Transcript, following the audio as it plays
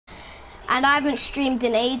and I haven't streamed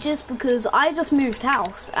in ages because I just moved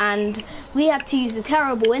house and we had to use a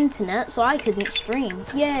terrible internet, so I couldn't stream.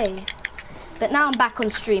 Yay. But now I'm back on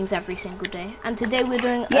streams every single day, and today we're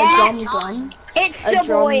doing a drum gun. It's your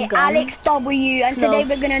boy Alex W, and today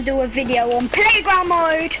we're gonna do a video on playground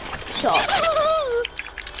mode. Shut up.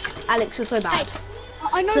 Alex, you're so bad. Hey,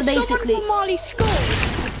 I know so basically, someone from Marley School.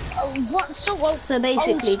 What? So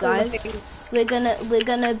basically, guys, we're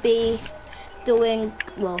gonna be doing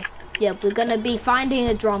we're gonna be finding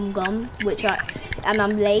a drum gun, and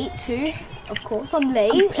I'm late too. Of course, I'm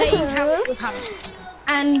late.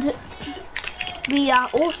 And we are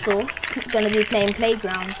also gonna be playing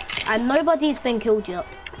playground, and nobody's been killed yet.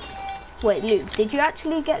 Wait, Luke, did you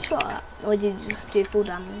actually get shot at, or did you just do full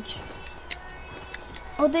damage?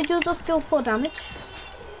 Or did you just do full damage?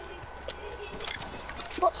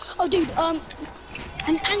 What? Oh, dude, an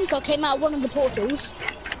anchor came out of one of the portals.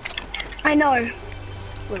 I know.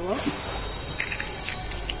 Wait, what?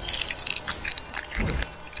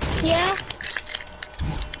 Yeah.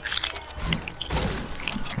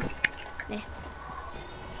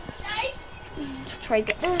 Try to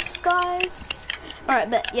get this, guys. Alright,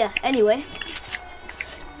 but yeah, anyway.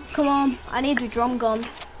 Come on, I need a drum gun.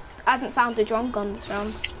 I haven't found a drum gun this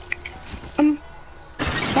round.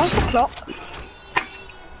 What's the clock?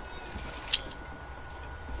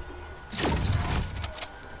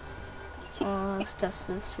 Oh, let's test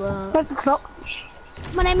this well. What's the clock?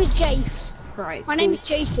 My name is Jace. Right. My name is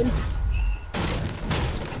Jason.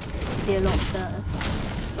 Be a lot better.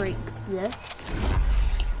 Break this.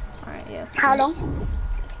 Alright, yeah. How long?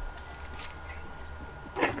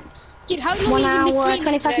 Dude, how long 1 are you hour, gonna be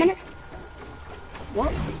 25 today? minutes.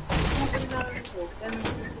 What?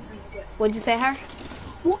 What'd you say, Harry?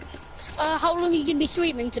 How long are you gonna be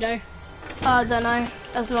streaming today? I don't know.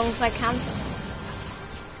 As long as I can.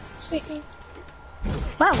 Sweet.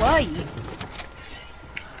 Where were you?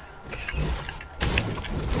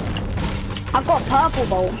 I've got a purple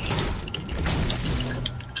bolt.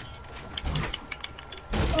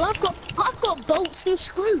 Well, I've got bolts and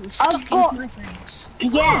screws I've stuck got- into my things.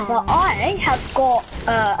 Yeah, but I have got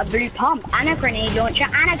a blue pump and a grenade launcher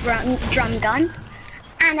and a drum gun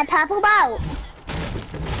and a purple bolt.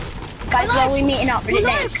 Guys, where are we meeting up really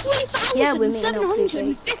Well, I late? have Yeah, we're meeting up really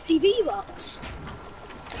 3,750 V-Bucks.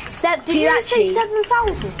 Did you just say actually?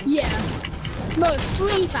 7,000? Yeah. No,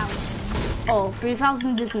 3,000. Oh,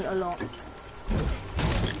 3,000 isn't a lot.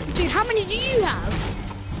 Dude, how many do you have?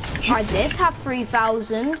 I did have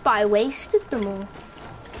 3,000, but I wasted them all.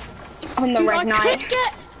 On the Dude, red night.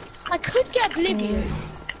 I could get Oblivion.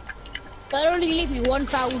 But only leave me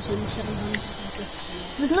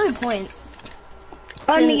 1,750. There's no point.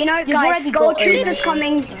 You know, You've guys, already Skull got Trooper's it.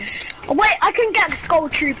 coming. Oh, wait, I can get the Skull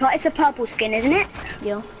Trooper. It's a purple skin, isn't it?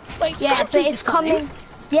 Yeah. Wait, Yeah, Skull but Trooper's it's coming.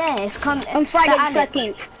 Yeah, it's coming. On Friday but the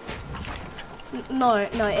Alex, 13th. No,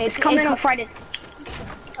 It's coming on Friday.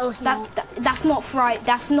 Oh, it's not. That's not Friday.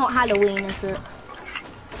 That's not Halloween, is it?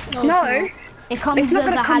 No, No, It comes it's not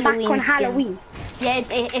as going a to come back Halloween on skin. Halloween. Yeah,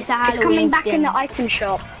 it's a It's Halloween coming back skin. in the item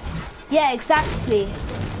shop. Yeah, exactly.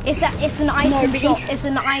 It's an item but shop. he- It's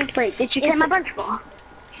an item. Wait, did you It's get my a- bunch bar?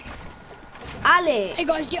 Hey Ali.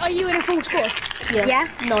 guys, are you in a full squad? Yeah?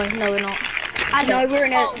 No, we're not. Alex. No, we're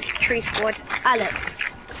in a Oh. tree squad. Alex.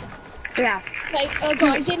 Yeah. Wait,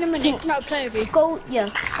 guys, in a minute, no, play with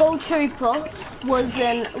you. Skull Trooper was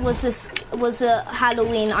a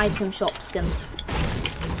Halloween item shop skin.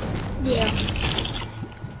 Yeah.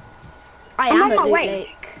 I I'm am on at my Loot way.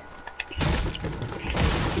 Lake.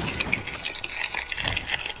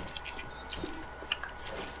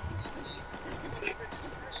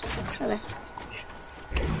 Okay.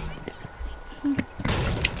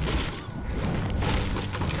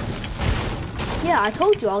 Yeah, I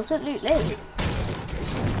told you I was at Loot Lake.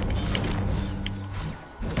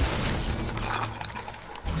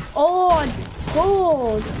 Oh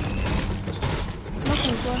God!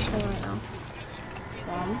 Nothing's working right now.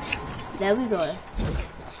 There we go.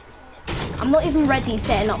 I'm not even ready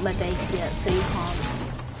setting up my base yet, so you can't.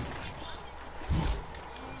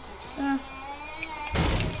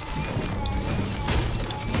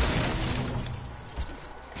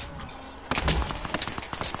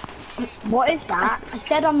 What is that? I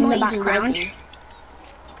said I'm In not the even background? ready.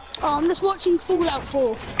 Oh, I'm just watching Fallout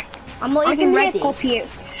 4. I'm not I even can ready.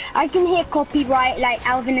 I can hear copyright like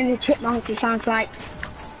Alvin and the Chipmunks. It sounds like.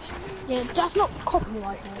 Yeah, that's not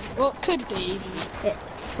copyright. Well, it could be. It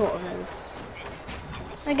sort of is.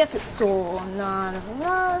 I guess it's sort. No,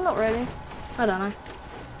 not really. I don't know.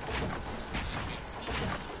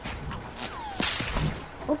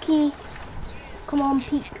 Okay. Come on,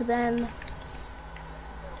 peek then.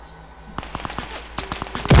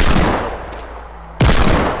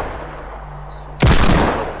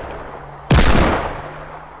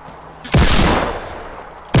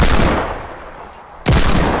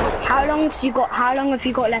 How long have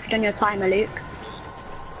you got left on your timer, Luke?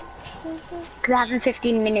 Because I have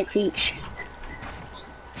 15 minutes each.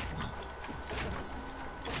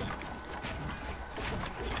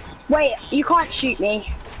 Wait, you can't shoot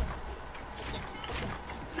me.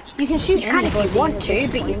 You can shoot You can if anybody you want at to,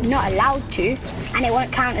 this but you're point. not allowed to, and it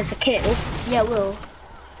won't count as a kill. Yeah, it will.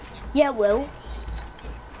 Yeah, it will.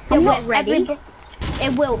 I'm Yeah, not ready.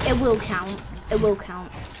 It will count. It will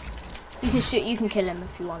count. You can shoot, you can kill him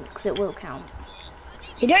if you want, because it will count.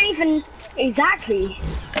 You don't even... Exactly.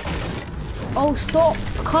 Oh, stop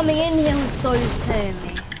coming in here with those to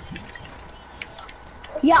me.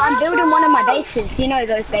 Yeah, I'm building one of my bases. You know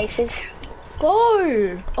those bases.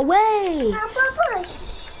 Go! Away!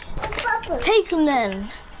 Take him then.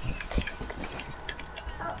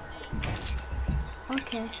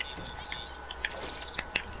 Okay.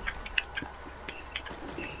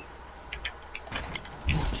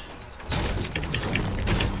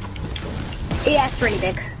 Yeah, it's really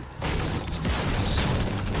big.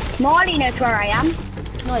 Marley knows where I am.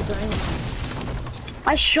 No, I don't.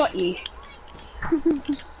 I shot you.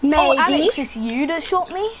 Maybe. Oh, Alex, it's you that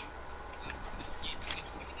shot me?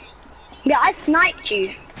 Yeah, I sniped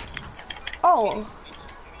you. Oh.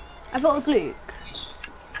 I thought it was Luke.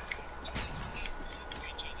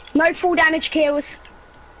 No full damage kills.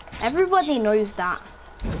 Everybody knows that.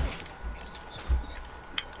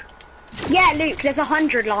 Yeah, Luke, there's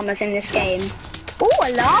 100 llamas in this game. Oh,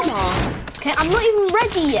 a llama. Okay, I'm not even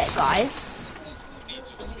ready yet, guys.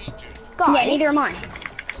 Guys. Yeah, neither am I.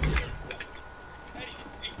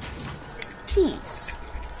 Jeez.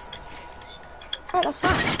 Alright, that's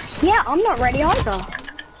fine. Yeah, I'm not ready either.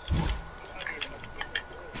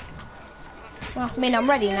 Well, I mean, I'm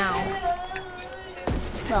ready now.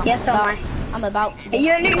 Well, Yes, so am I. I'm about to Are be. you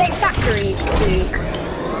at Loot Lake Factories, Luke?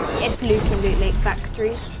 It's Luke and Loot Lake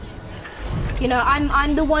Factories. You know,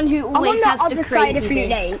 I'm the one who I'm on always the has the other side crazy of Loot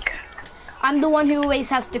base. Lake. I'm the one who always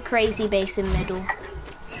has the crazy base in middle.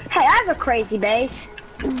 Hey, I have a crazy base.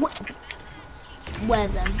 Where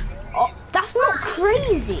then? Oh, that's not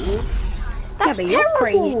crazy. That's Yeah, but you're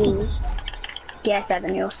terrible. crazy. Yeah, it's better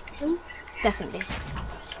than yours. Definitely.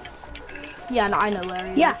 Yeah, no, I know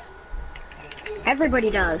where he Yeah. is. Everybody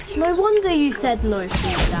does. No wonder you said no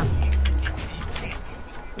to that.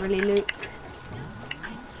 Really, Luke?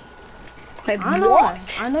 Wait, I know.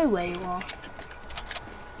 what? I know where you are.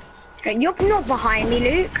 You're not behind me,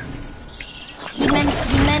 Luke. He meant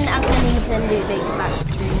as in he's in Loot Lake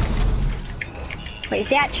Factories. Wait, is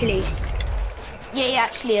he actually? Yeah, he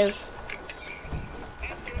actually is.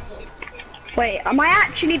 Wait, am I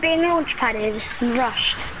actually being launch padded and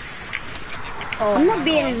rushed? Oh, I'm not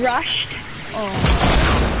being rushed. oh.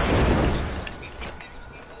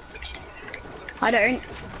 I don't.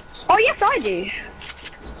 Oh, yes, I do.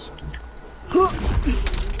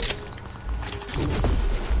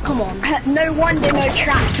 Come on. No wonder no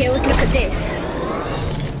trap kills. Look at this.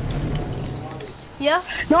 Yeah?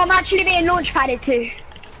 No, I'm actually being launch padded too.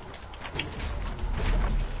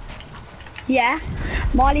 Yeah,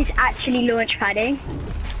 Marley's actually launch padding.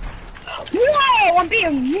 Whoa, I'm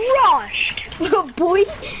being rushed. Boy,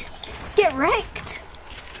 get wrecked.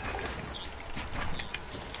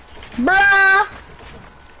 Bruh.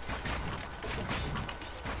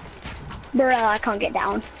 Bruh, I can't get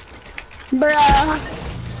down. Bruh.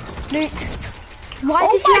 Luke, why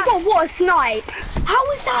Oh did you... my god, what a snipe.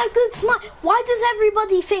 How is that a good snipe? Why does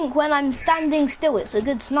everybody think when I'm standing still it's a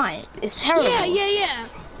good snipe? It's terrible. Yeah.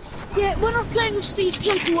 Yeah, when I was playing with these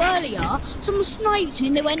people earlier, someone sniped me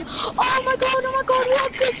and they went, oh my god,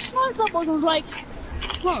 what a good snipe that was. I was like,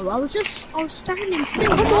 whoa, I was standing still.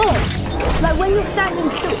 Come on. Like when you're standing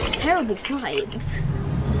still, it's a terrible snipe.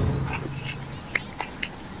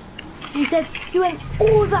 You went,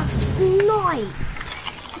 oh, that snipe.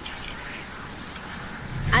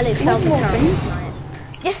 Alex, that was a terrible snipe.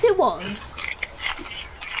 Yes, it was.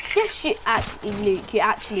 Yes, you actually, Luke, you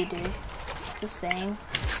actually do. Just saying.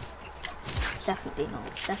 Definitely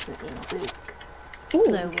not Luke.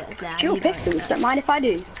 Ooh, No way, there, dual you don't pistols, know. don't mind if I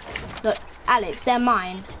do. Look, Alex, they're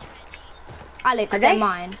mine. Alex, Are they're they?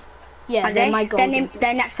 mine. Yeah, Are they're they? my golden.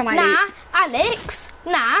 They're next to my Nah, loot. Alex,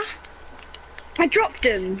 nah, I dropped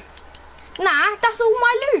them. nah, that's all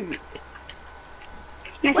my loot.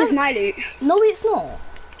 This Well- is my loot. No, it's not.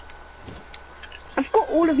 I've got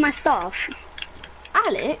all of my stuff.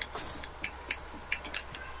 Alex,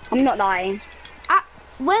 I'm not lying.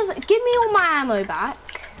 give me all my ammo back.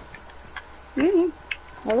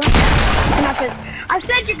 I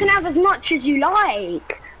said you can have as much as you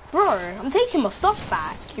like. Bro, I'm taking my stuff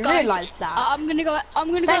back. You Guys, realise that? I'm gonna go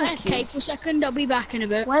Thank FK you. for a second, I'll be back in a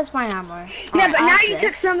bit. Where's my ammo? Yeah, Alright, but now I have you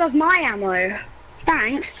took this. some of my ammo.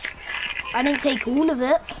 Thanks. I didn't take all of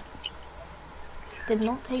it. Did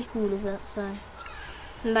not take all of it, so.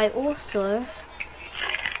 And I also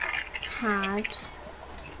had,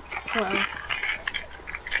 what else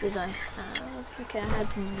did I have? Okay, I had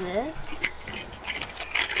this.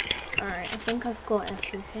 Alright, I think I've got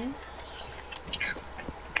everything.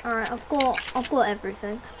 Alright, I've got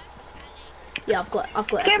everything. Yeah, I've got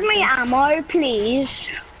everything. Give me ammo, please.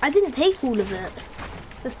 I didn't take all of it.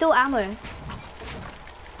 There's still ammo.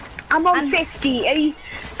 I'm on 50.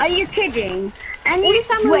 Are you kidding? And All you, this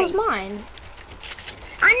ammo was mine.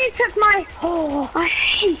 And you took my... Oh, I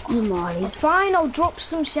hate you, Molly. Fine, I'll drop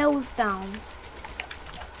some shells down.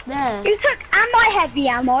 There. You took and my heavy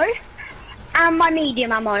ammo and my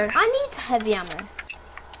medium ammo. I need heavy ammo.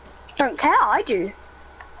 Don't care, I do.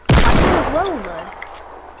 I do as well, though.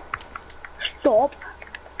 Stop.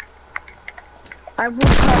 I will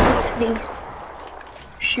purposely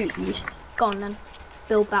shoot you. Go on then.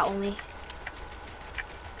 Build battle me.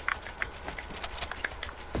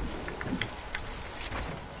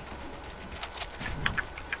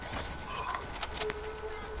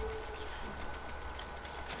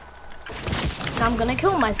 I'm gonna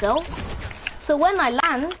kill myself. So when I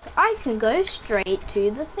land, I can go straight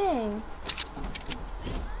to the thing.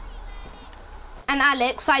 And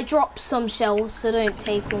Alex, I dropped some shells, so don't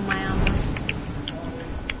take all my ammo.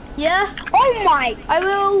 Yeah? Oh my! I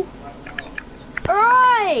will.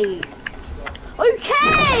 Alright.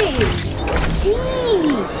 Okay.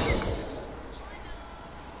 Jeez.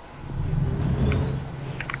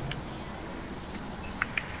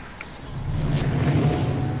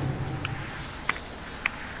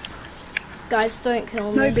 Guys, don't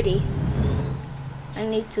kill me. Nobody. I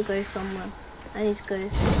need to go somewhere. I need to go to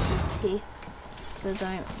T. So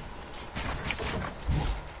don't.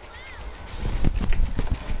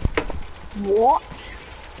 What?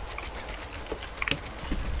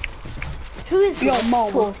 Who is Your this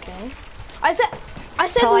mom. talking? I said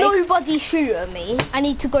Hi. nobody shoot at me. I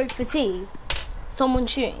need to go for tea.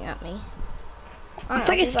 Someone's shooting at me. I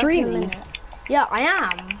thought you're streaming. Yeah, I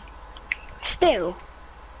am. Still.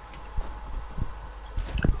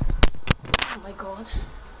 Oh my god.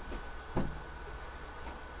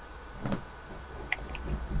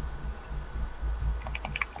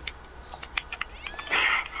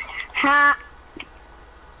 Ha.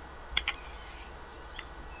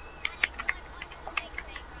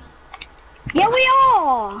 Yeah, we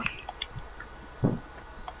are.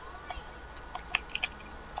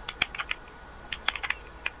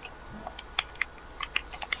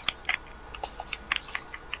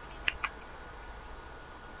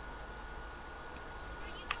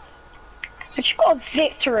 I just got a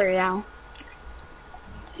victory now.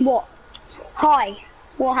 What? Hi.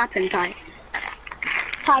 What happened, Ty?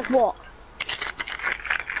 Ty, what?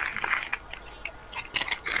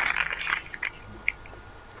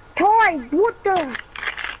 Ty, what the?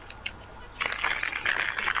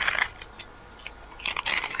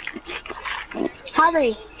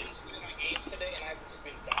 Harry.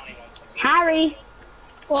 Harry.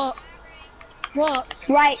 What? What?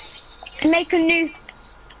 Right. Make a new...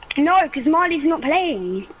 No, because Marley's not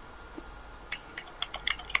playing.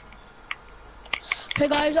 Okay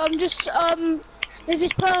guys, I'm just, there's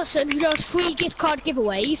this person who does free gift card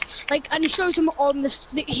giveaways, like, and he shows them on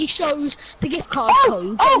he shows the gift card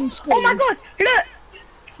code on screen. Oh my god, look!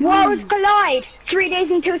 Worlds collide, 3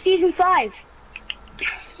 days until season 5.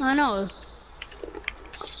 I know.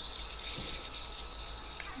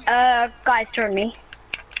 Guys, join me.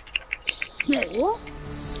 Wait, what?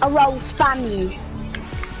 I will spam you.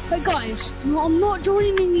 Hey guys, no, I'm not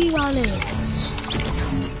joining you, Alex.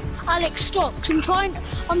 Alex, stop. 'Cause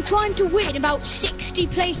I'm trying to win about 60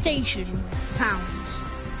 PlayStation pounds.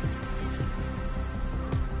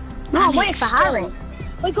 No, I'm Alex, waiting for stop. Harry.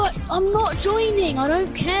 Oh god, I'm not joining. I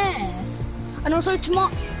don't care. And also,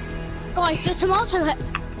 guys, the tomato head.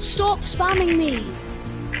 Stop spamming me.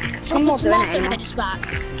 I'm not the doing it tomato anymore. head is back.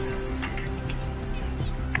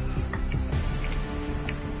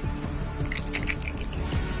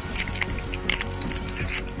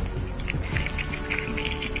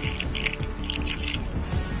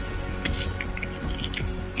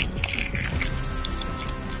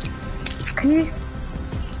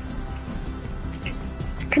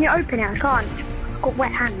 Can you open it? I can't. I've got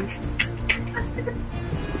wet hands.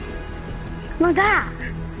 Like that.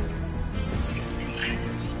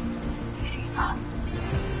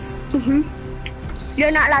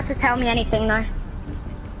 You're not allowed to tell me anything though.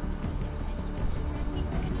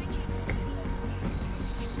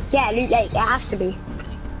 Yeah, Loot Lake, it has to be.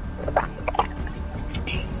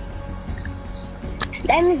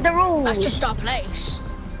 Them's the rules. That's just our place.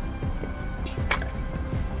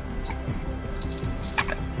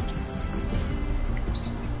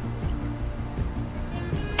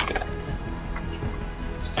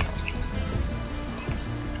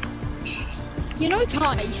 know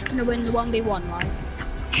Ty's gonna win the 1v1, right?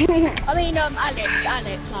 I mean,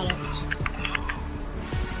 Alex.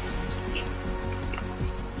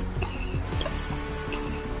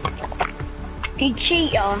 You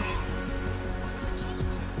cheater.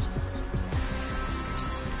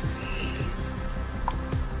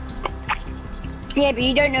 Yeah, but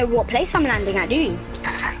you don't know what place I'm landing at, do you?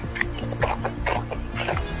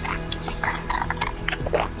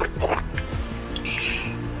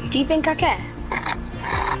 Do you think I care?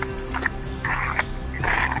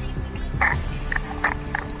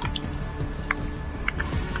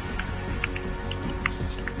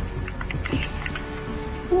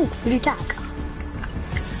 Ooh, blue tack.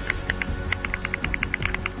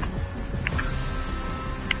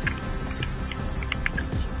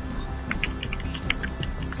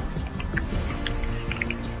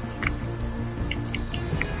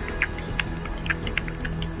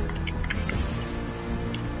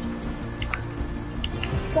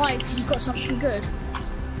 Why? Because you got something good.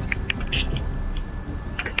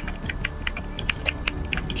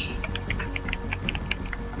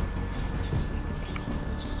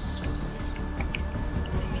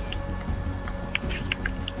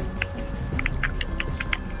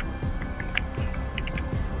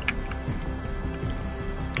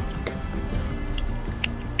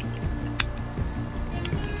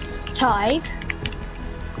 Ty,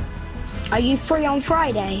 are you free on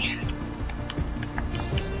Friday?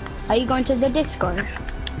 Are you going to the disco?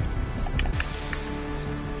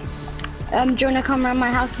 Do you wanna come around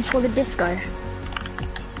my house before the disco?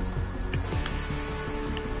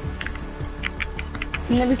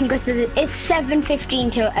 And then we can go to the, it's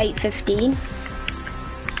 7:15 till 8:15.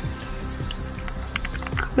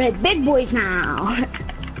 We're big boys now.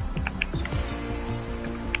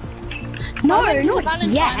 No, I went to the not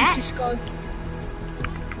Valentine's yet. disco.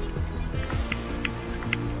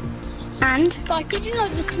 And Guys, did you know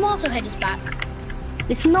the tomato head is back?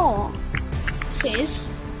 it's not. It is.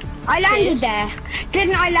 I landed Cheers. there.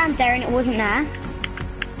 Didn't I land there and it wasn't there?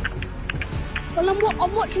 Well,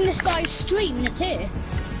 I'm watching this guy's stream and it's here.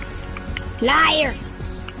 Liar.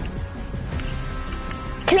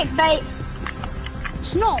 Clickbait.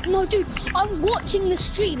 It's not. No, dude. I'm watching the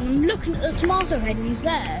stream. I'm looking at the tomato head and he's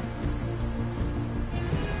there.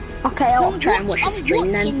 Okay, I'll try and watch the stream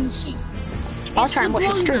I'm then. watching the stream. I'll It's try and the watch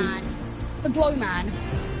the Blow stream. Man. The Blow Man.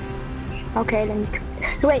 Okay, let me.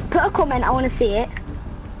 Wait, put a comment. I want to see it.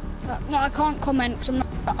 No, I can't comment because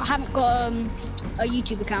I haven't got a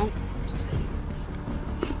YouTube account.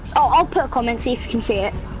 Oh, I'll put a comment. See if you can see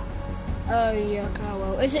it. Oh yeah, okay, I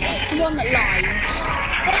will. Is it? It's the one that It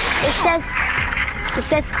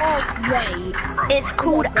says. lies. Oh wait. It's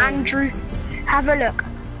called What the- Andrew. Have a look.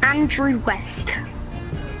 Andrew West.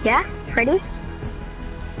 Yeah. Ready?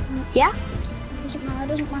 Yeah. Doesn't matter.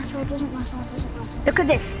 Doesn't matter. Doesn't matter. Doesn't matter. Look at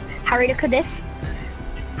this, Harry. Look at this.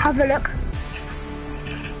 Have a look.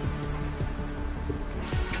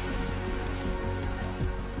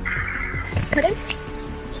 Pardon?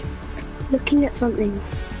 Looking at something.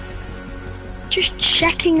 Just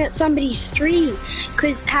checking at somebody's stream,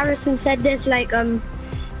 because Harrison said there's like a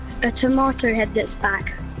tomato head that's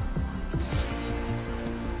back.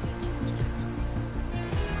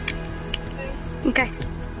 Okay.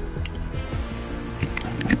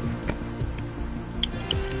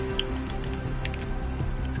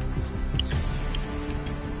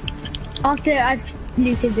 After I've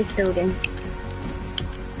looted this building.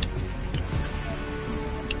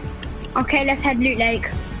 Okay, let's head Loot Lake.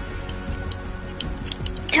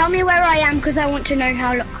 Tell me where I am, because I want to know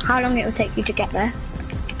how long it will take you to get there.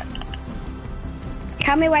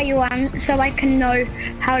 Tell me where you are, so I can know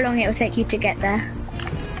how long it will take you to get there.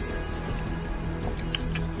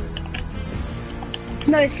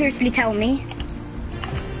 No, seriously, tell me.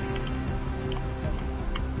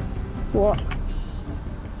 What?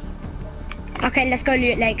 Okay, let's go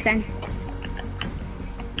Loot Lake then.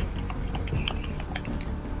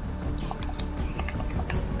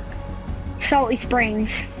 Salty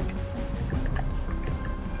Springs.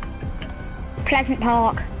 Pleasant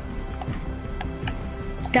Park.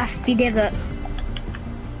 Dusty Divot.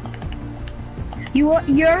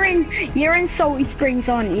 You're in Salty Springs,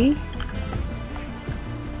 aren't you?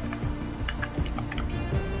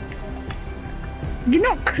 You're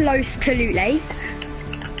not close to Loot Lake.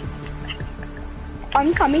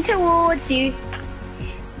 I'm coming towards you.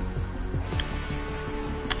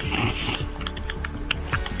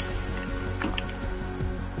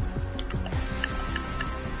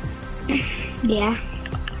 Yeah.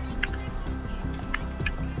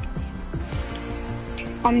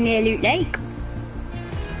 I'm near Loot Lake.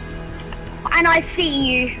 And I see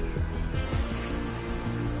you.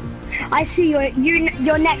 I see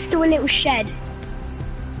you're next to a little shed.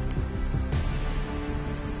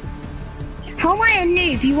 How am I a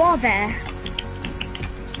noob? You are there.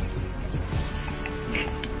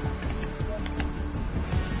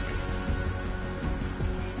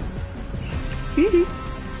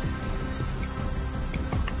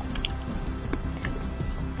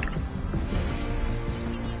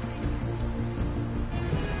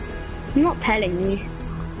 I'm not telling you.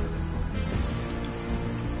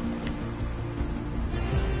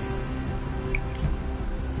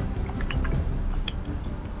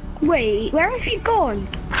 Wait, where have you gone?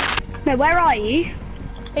 No, where are you?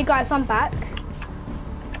 Hey guys, I'm back.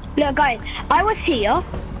 Look, guys, I was here.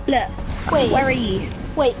 Look, Wait. where are you?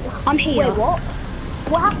 Wait, I'm here. wait, what?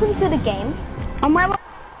 What happened to the game? I'm where?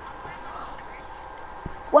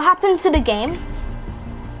 What happened to the game?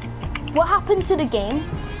 What happened to the game?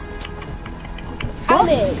 What?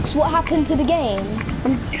 Alex, what happened to the game?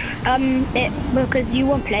 Because you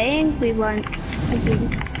weren't playing, we weren't.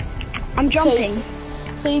 I'm jumping.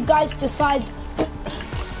 So you guys decide.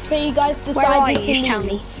 So you guys Where are decided to you? Tell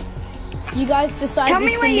leave. me. You guys decided Tell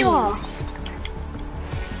me to where leave. you are.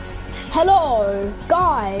 Hello,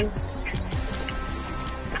 guys.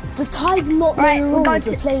 Does Tide not know Right, the we're going rules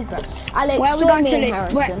to- of playground? Alex, Where are we join going me to and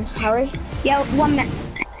live? Harrison. Harry? Yeah, 1 minute.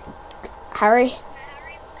 Harry?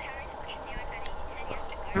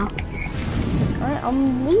 No. Alright,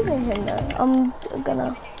 I'm leaving him though. I'm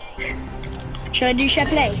gonna... Should I do share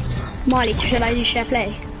play? Marley, should I do share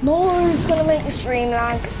play? No, it's gonna make the stream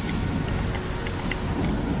lag.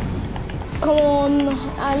 Come on,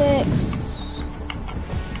 Alex.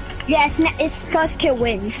 Yeah, it's first kill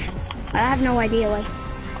wins. I have no idea why.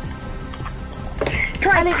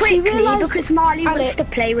 Try Alex, quickly you realise- because Marley Alex- wants to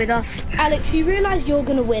play with us. Alex, you realise you're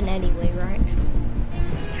gonna win anyway, right?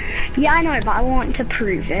 Yeah, I know, but I want to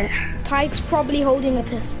prove it. Tyke's probably holding a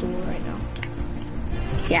pistol right now.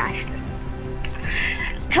 Yeah.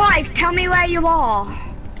 Ty, tell me where you are.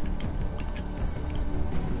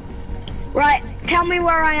 Right, tell me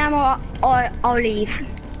where I am or I'll leave.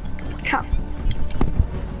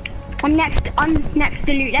 I'm next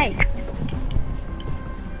to Loot Lake.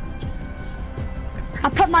 I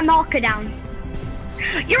put my marker down.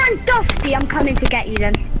 You're in Dusty, I'm coming to get you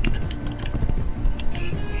then.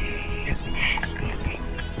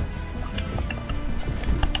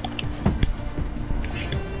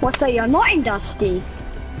 What, so you're not in Dusty?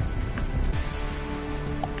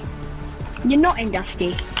 You're not in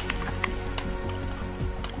Dusty.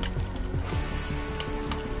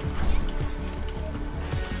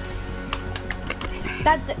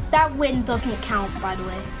 That win doesn't count, by the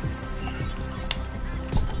way.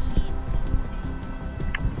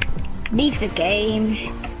 Leave the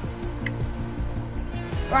game.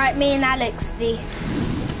 Right, me and Alex v.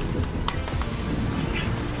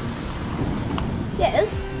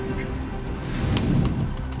 Yes.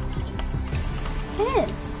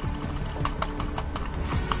 Yes.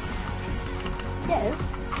 Yes.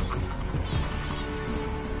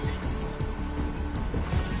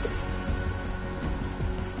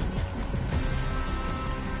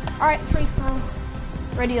 Alright, free throw.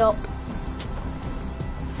 Ready up.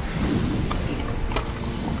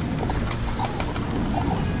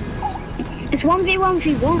 It's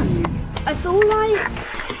 1v1v1. I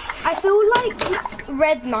feel like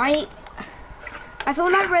Red Knight. I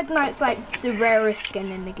feel like Red Knight's like the rarest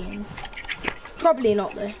skin in the game. Probably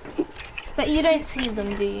not though. But you don't see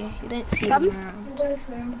them, do you? You don't see them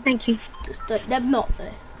around. Thank you. Just don't, they're not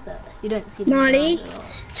though. But you don't see them Marley, around at all.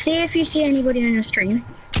 see if you see anybody on your stream.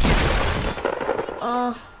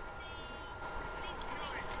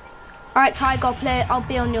 Alright, Tiger, I'll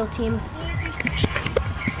be on your team.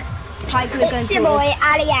 Tiger, we're going It's to your boy,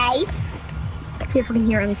 Ali A. See if I can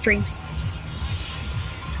hear it on the stream.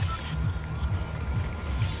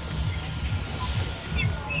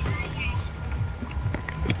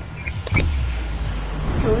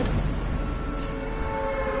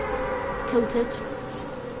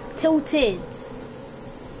 Tilted.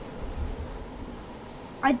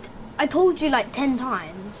 I told you like 10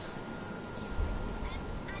 times.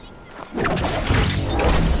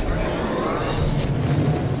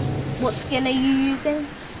 What skin are you using?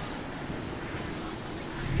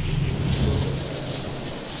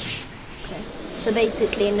 Okay. So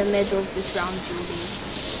basically in the middle of this round you'll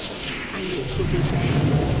leave. And Luke will be playing.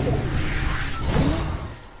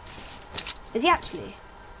 Is he actually?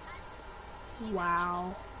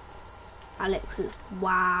 Wow. Alex is,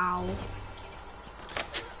 wow.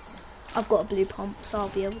 I've got a blue pump, so I'll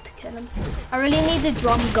be able to kill him. I really need a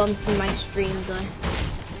drum gun for my stream though.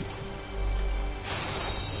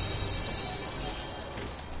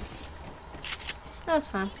 That's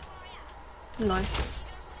fine. No.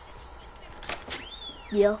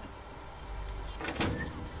 Yeah.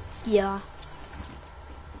 Yeah.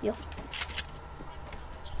 Yeah.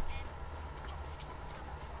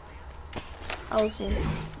 I'll see.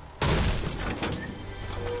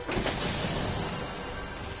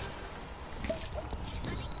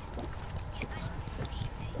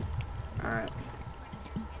 Alright.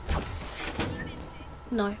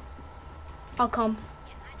 No. I'll come.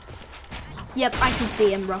 Yep, I can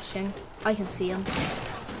see him rushing. I can see him.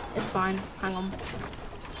 It's fine. Hang on.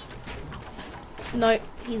 No,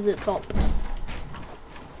 he's at top.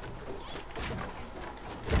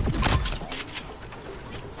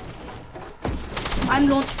 I'm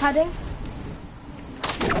launch padding.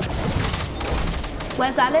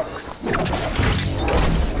 Where's Alex?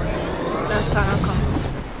 That's fine, I'll come.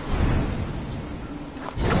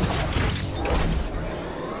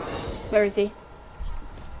 Where is he?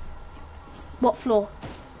 What floor?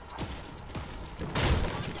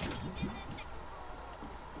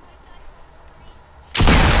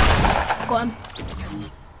 Got him.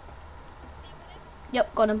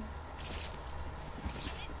 Yep, got him.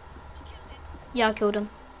 Yeah, I killed him.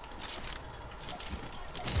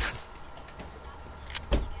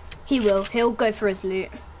 He will. He'll go for his loot.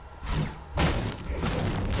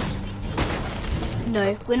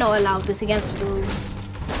 No, we're not allowed. This against the rules.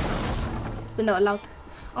 We're not allowed.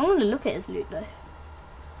 I'm gonna look at his loot though.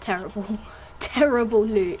 Terrible, terrible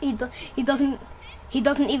loot. He doesn't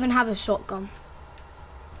even have a shotgun.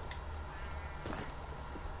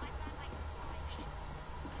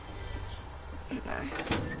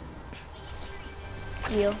 Nice.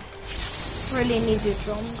 Heal. Really need your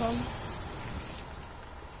drum gun.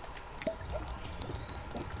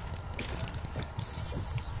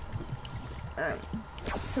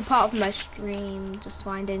 It's a part of my stream, just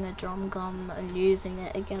finding a drum gun and using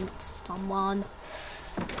it against someone.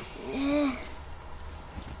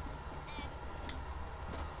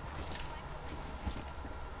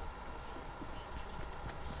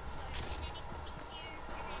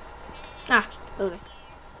 Ah, okay.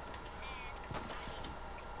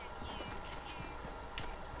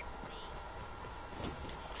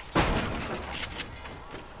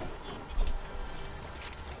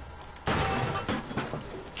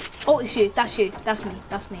 Oh, it's you. That's you. That's me.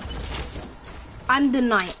 That's me. I'm the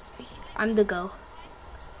knight. I'm the girl.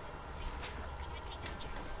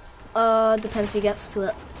 Depends who gets to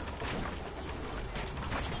it.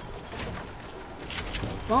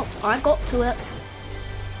 Well, I got to it.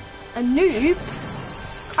 A noob?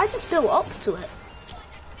 I just built up to it.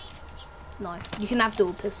 No, you can have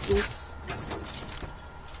dual pistols.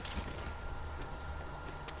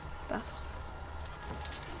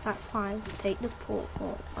 That's fine. Take the port.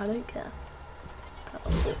 I don't care.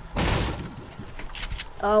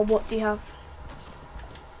 What do you have?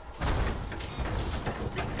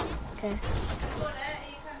 Okay.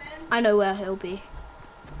 I know where he'll be.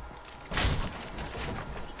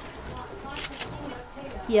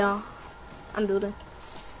 Yeah, I'm building.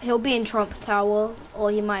 He'll be in Trump Tower, or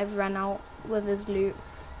he might have ran out with his loot.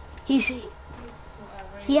 He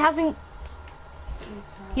hasn't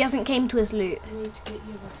came to his loot.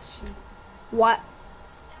 What?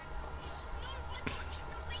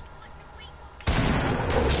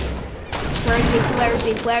 Where is he? Where is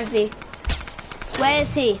he? Where is he? Where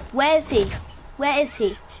is he? Where is he? Where is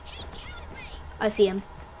he? I see him.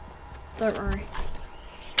 Don't worry.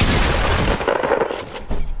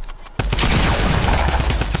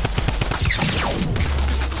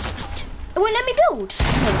 It won't let me build.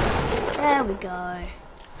 There we go.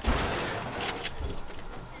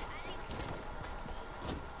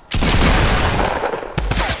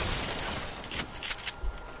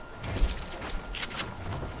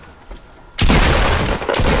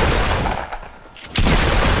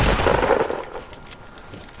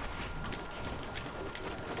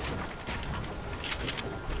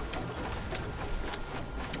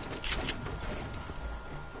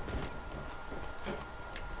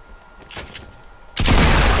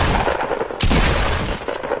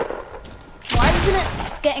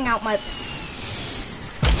 Getting out my...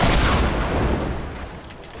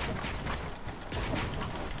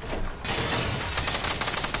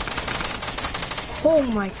 Oh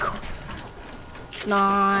my god.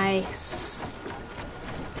 Nice.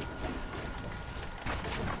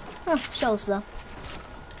 Oh, shells there.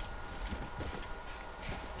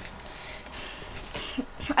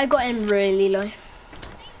 I got him really low.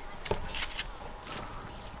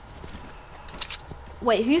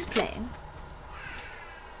 Wait, who's playing?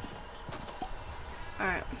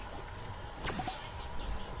 Alright.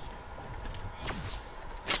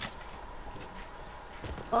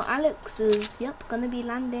 Well, Alex is, yep, gonna be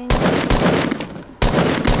landing.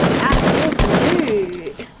 his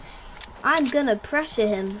loot. I'm gonna pressure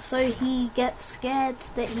him so he gets scared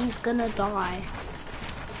that he's gonna die.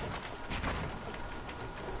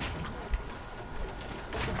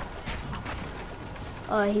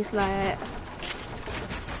 Oh, he's like...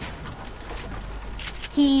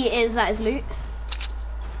 He is at his loot.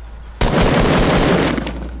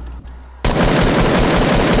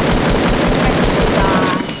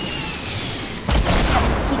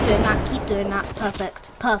 Keep doing that.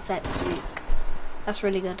 Perfect. Perfect, Luke. That's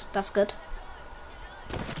really good. That's good.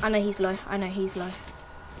 I know he's low. I know he's low.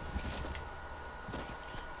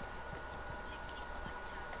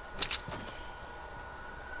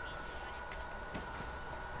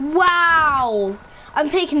 Wow! I'm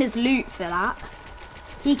taking his loot for that.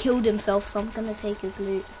 He killed himself, so I'm gonna take his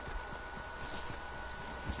loot.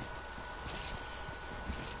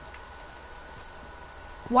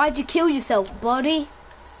 Why'd you kill yourself, buddy?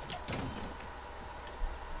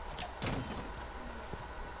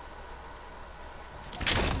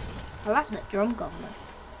 I like that drum gun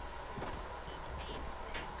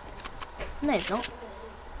though. No, it's not.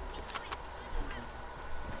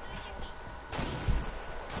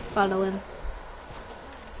 Follow him.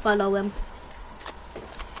 Follow him.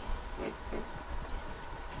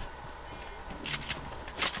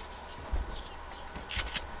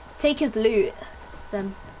 Take his loot,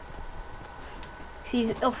 then. See,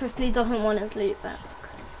 he obviously doesn't want his loot back.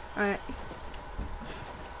 Alright.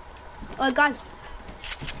 Oh, guys.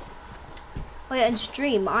 Oh yeah, in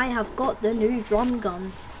stream, I have got the new drum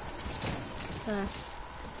gun. So.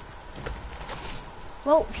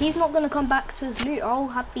 Well, if he's not going to come back to his loot,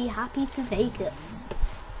 I'll be happy to take it.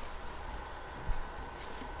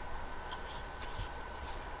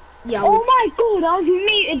 Yeah. Oh my god, I was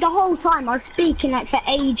muted the whole time. I was speaking like for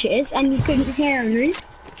ages and you couldn't hear me.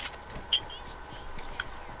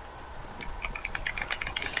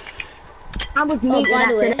 I was muted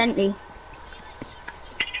accidentally.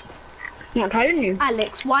 Not telling you.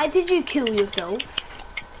 Alex, why did you kill yourself?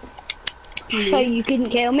 So you couldn't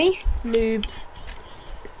kill me? Noob.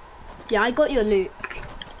 Yeah, I got your loot.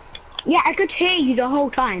 Yeah, I could hear you the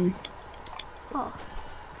whole time. Oh.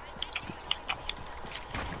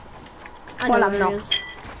 I know where he is.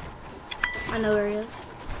 I know where he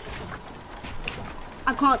is.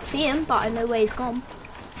 I can't see him, but I know where he's gone.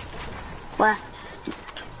 Where?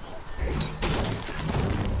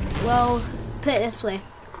 Well, put it this way.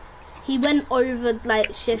 He went over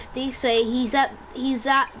like Shifty, so he's at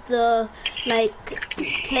the like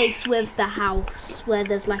place with the house where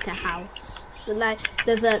there's like a house. So, like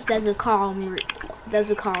there's a car on the roof. There's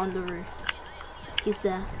a car on the roof. He's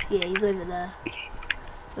there. Yeah, he's over there.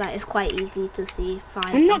 Like it's quite easy to see.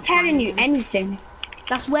 I'm not telling you anything.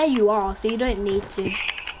 That's where you are, so you don't need to.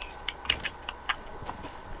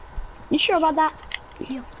 You sure about that?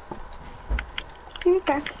 Yeah.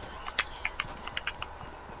 Okay.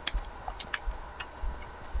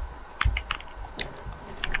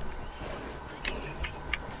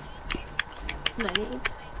 No.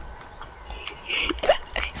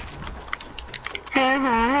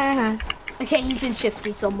 Okay, he's in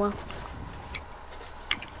Shifty somewhere.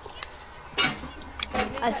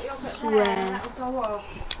 I swear.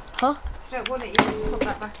 Huh? Don't want it, you just put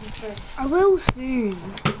that back in the fridge. I will soon.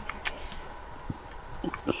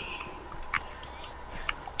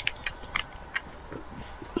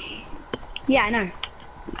 Yeah, I know.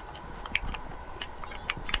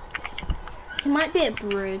 He might be at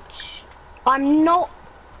bridge. I'm not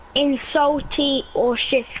in Salty or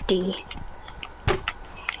Shifty.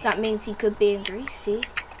 That means he could be in Greasy.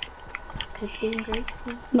 Could be in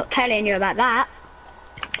Greasy. Not telling you about that.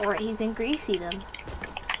 Alright, he's in Greasy then.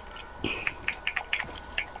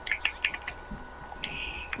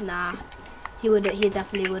 Nah. He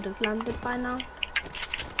definitely would have landed by now.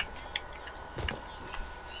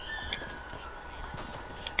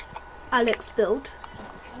 Alex, build.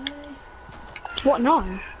 What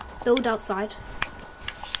now? Build outside.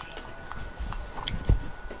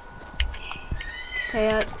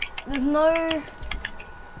 Okay, there's no...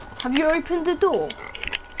 Have you opened the door?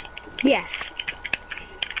 Yes.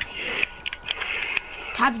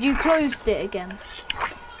 Have you closed it again?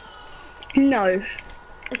 No.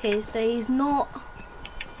 Okay, so he's not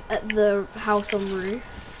at the house on roof.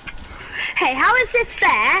 Hey, how is this fair?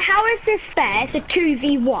 How is this fair? It's a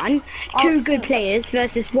 2v1. Two good players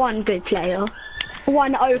versus one good player.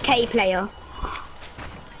 One okay player.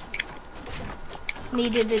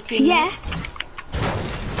 Needed a team. Yeah.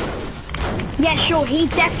 Yeah, sure, he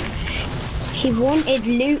wanted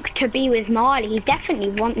Luke to be with Marley. He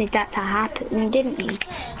definitely wanted that to happen, didn't he?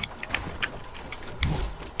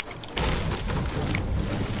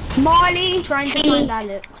 Marley Trying to v find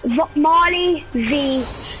Alex. Marley v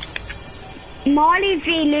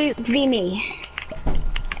Luke v me.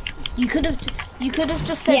 You could have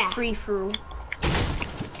just said Yeah. free for all.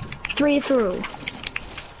 3 for all.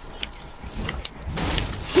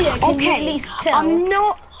 Yeah, can you at Okay. least tell?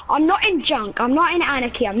 I'm not in Junk. I'm not in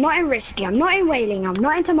Anarchy. I'm not in Risky. I'm not in Wailing. I'm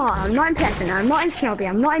not in Tomato. I'm not in Pleasant. I'm not in Snobby.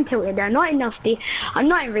 I'm not in Tilted. I'm not in Nasty. I'm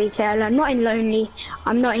not in Retail. I'm not in Lonely.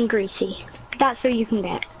 I'm not in Greasy. That's all you can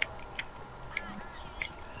get.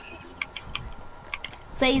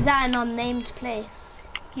 So he's at an unnamed place.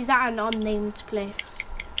 He's at an unnamed place.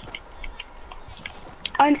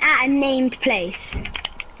 I'm at a named place.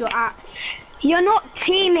 You're at. You're not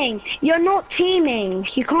teaming. You're not teaming.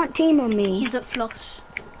 You can't team on me. He's at Floss.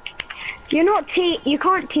 You're not you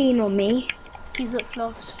can't team on me. He's at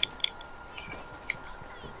Floss.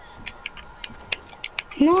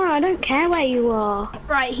 No, I don't care where you are.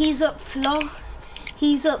 Right, he's at Floss.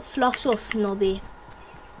 He's at Floss or Snobby.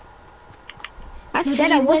 I But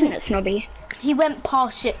said he I wasn't went- at Snobby. He went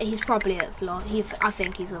past shit. He's probably at Floss. I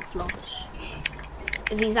think he's at Floss.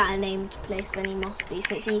 If he's at a named place, then he must be,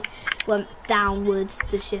 since he went downwards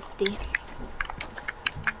to Shifty.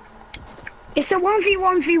 It's a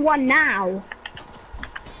 1v1v1 now.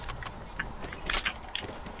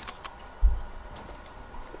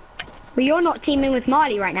 But you're not teaming with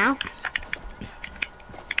Marley right now.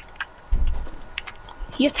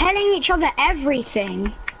 You're telling each other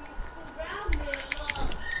everything.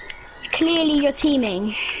 Clearly you're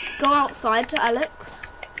teaming. Go outside,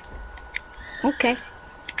 Alex. Okay.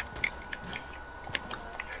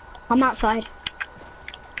 I'm outside.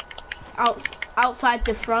 Outside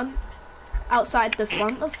the front. Outside the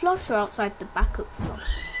front of Floss or outside the back of Floss?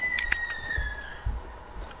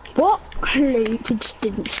 What? Luke just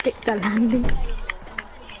didn't stick the landing.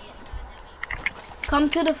 Come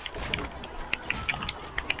to the...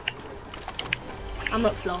 I'm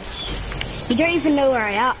at Floss. You don't even know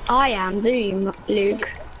where I am, do you, Luke?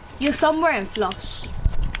 You're somewhere in Floss.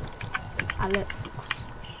 Alex.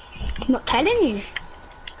 I'm not telling you.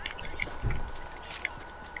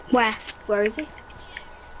 Where? Where is he?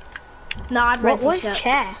 No, I've What ready was checked.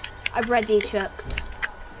 chair? I've ready checked.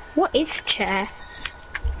 What is chair?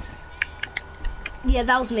 Yeah,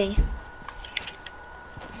 that was me.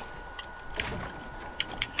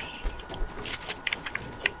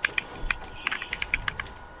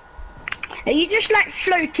 Are you just like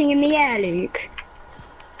floating in the air, Luke?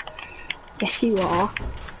 Yes, you are.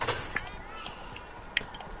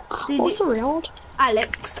 Did What's you- the real?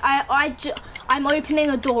 Alex, I'm opening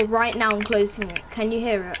a door right now and closing it. Can you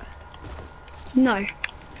hear it? No.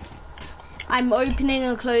 I'm opening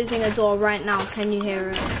and closing a door right now. Can you hear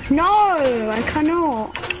it? No, I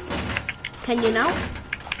cannot. Can you now?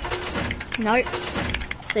 No.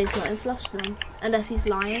 So he's not in Flush then, unless he's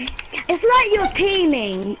lying. It's like you're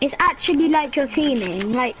teaming. It's actually like you're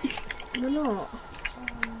teaming. Like, We're not.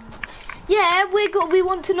 Yeah, we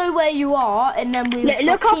want to know where you are, and then we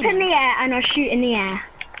look up in the air and I'll shoot in the air.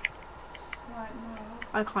 Right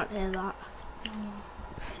now. I can't hear that.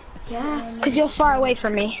 Yes. Because you're far away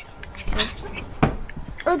from me.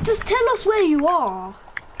 Oh, just tell us where you are.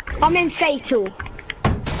 I'm in Fatal.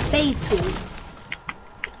 Fatal.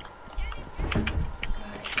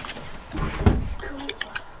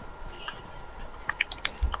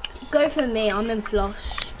 Go for me, I'm in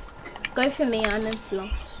Floss. Go for me, I'm in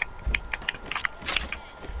Floss.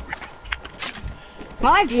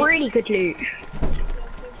 I have really good loot.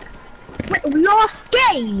 Wait, last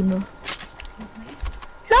game?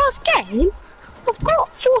 Last game? I've got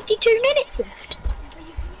 42 minutes left.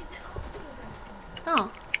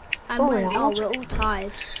 Oh. Oh, We're yeah. all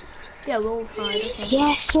tied. Yeah, we're all tied, I think.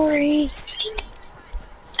 Yeah, sorry.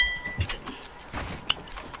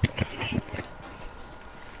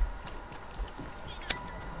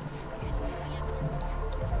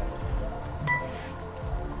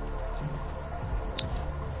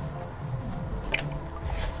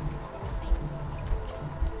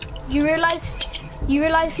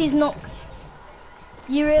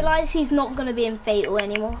 You realize he's not gonna be in Fatal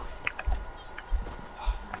anymore.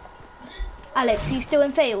 Alex, are you still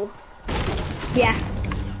in Fatal? Yeah.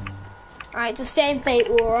 Alright, just stay in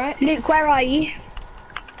Fatal, alright? Luke, where are you?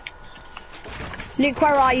 Luke,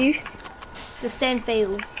 where are you? Just stay in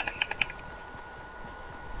Fatal.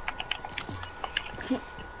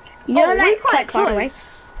 You're we're like quite far away.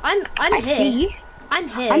 close. I'm I here. see you. I'm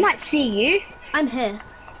here. I might see you. I'm here.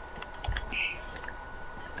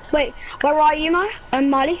 Wait, where are you,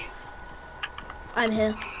 Marley? I'm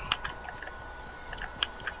here.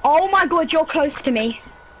 Oh my god, you're close to me.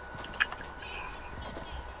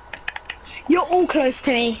 You're all close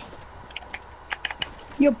to me.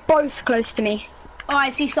 You're both close to me. Oh,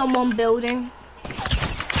 I see someone building.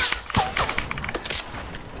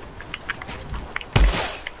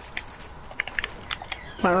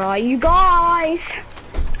 Where are you guys?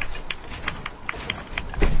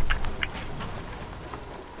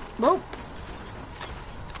 Whoa.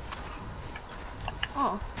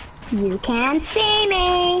 Oh. You can't see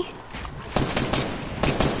me.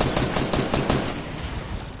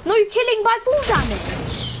 No killing by full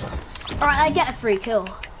damage. Alright, I get a free kill.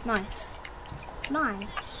 Nice.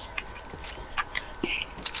 Nice.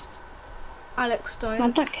 Alex, I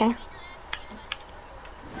don't. don't care.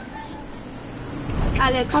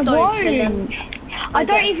 Alex, I don't kill him. won't. I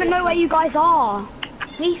don't even know where you guys are.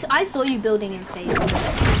 I saw you building in favor.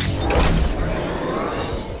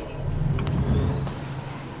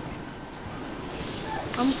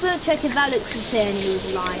 I'm just gonna check if Alex is here and he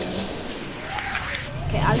was lying.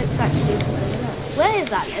 Okay, Alex actually is there. Where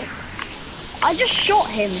is Alex? I just shot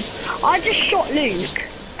him. I just shot Luke.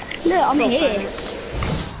 Look, I'm Stop, here.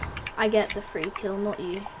 Alex. I get the free kill, not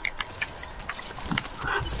you.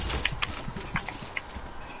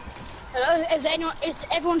 Hello, is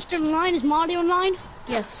everyone still online? Is Marley online?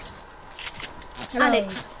 Yes. Hello.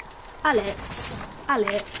 Alex. Alex.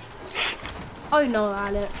 Alex. Oh no,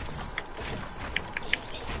 Alex.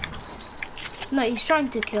 No, he's trying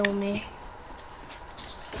to kill me.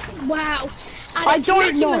 Wow. I Alex, don't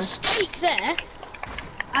you made know. a mistake there.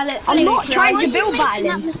 Alex, I'm not Luke, trying Why to are you build making battle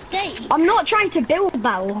that him. mistake? I'm not trying to build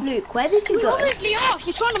battle. Luke, where did you You go? obviously are. If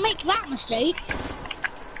you're trying to make that mistake.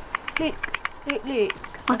 Luke.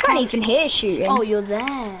 I can't even hear shooting. Oh, you're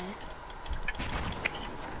there.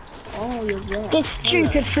 Oh, you're there. This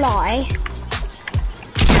stupid fly.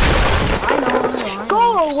 I know.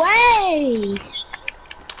 Go away!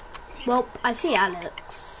 Well, I see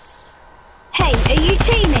Alex. Hey, are you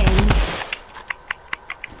teaming?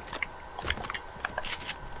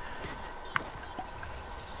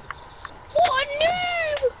 What a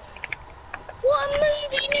noob! What a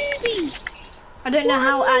newbie! I don't know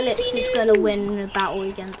how What a Alex newbie is noob. gonna win a battle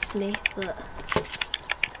against me, but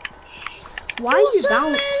why What's are a you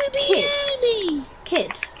bound, newbie?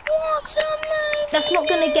 kid? What's a newbie? That's not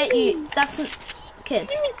gonna get you. That's not, kid.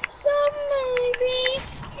 What's a newbie?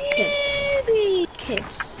 Kid.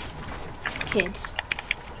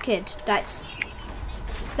 Kid.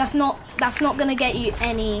 That's not gonna get you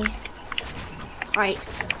any. Right.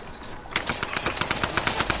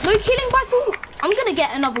 No killing by full. I'm gonna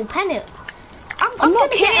get another penalty. I'm not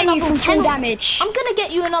gonna get hitting you another from full penalty. damage. I'm gonna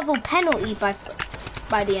get you another penalty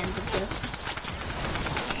by the end of this.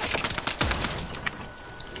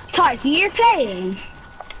 Tyke, you're playing.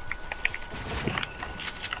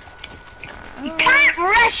 You can't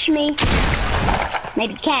rush me.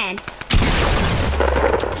 Maybe you can.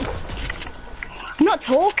 I'm not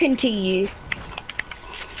talking to you.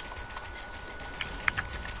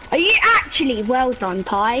 Are you actually well done,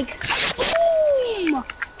 Tyke? Boom!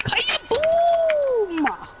 Boom!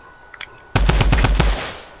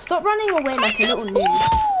 Stop running away like a little noob.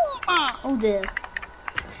 Oh dear.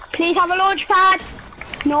 Please have a launch pad.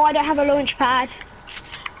 No, I don't have a launch pad.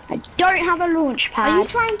 I don't have a launch Are you pad.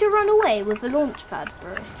 trying to run away with a launch pad,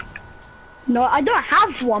 bro? No, I don't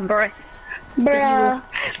have one, bro. But you Bruh. were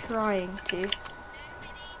trying to.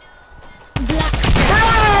 Black.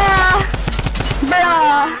 Bruh.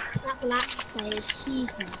 Bruh. That black player's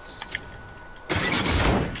heathness.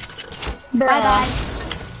 Bruh. Bye bye.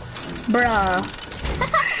 Bruh.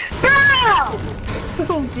 Bruh.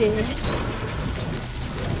 Oh dear.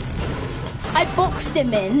 I boxed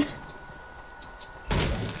him in.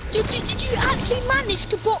 Did you actually manage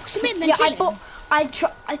to box him in? Then Yeah, kill him?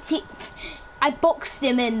 I boxed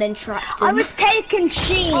him in, then trapped him. I was taking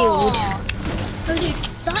shield. Oh, dude,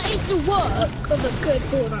 that is the work of a good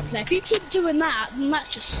Fortnite player. If you keep doing that, then that's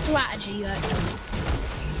just strategy. Like.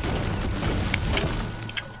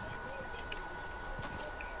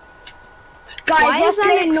 Guys, Why let's is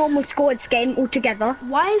play a Alex- normal squads game all together.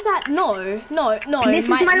 Why is that? No. This is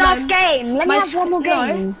my last game. Let me have one more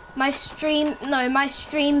game. No, my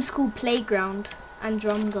stream's called Playground and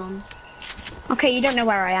Drum Gun. Okay, you don't know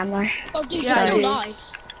where I am though. Oh, dude, Yeah, I still do. live.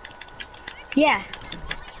 Yeah.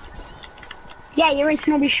 Yeah, you're in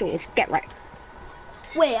Snobby Shores. Get right.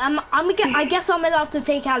 Wait, I guess I'm allowed to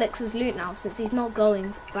take Alex's loot now since he's not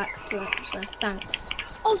going back to it. So thanks.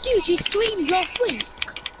 Oh, dude, you streamed last week.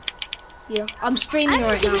 Yeah, I'm streaming And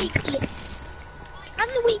right the now. week. And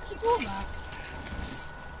the week before that.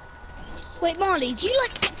 Wait, Marley, do you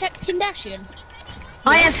like texting Dashin?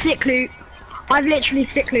 I have sick loot. I've literally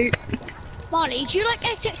sick loot. Marley, do you like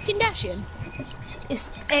texting Dashin? It's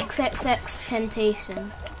XXX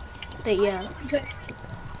Temptation. But yeah. Good.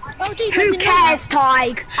 Oh, dude, I Who didn't know cares, that.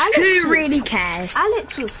 Tig? Alex Who was- really cares?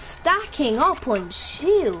 Alex was stacking up on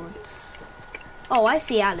shields. Oh, I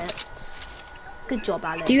see Alex. Good job,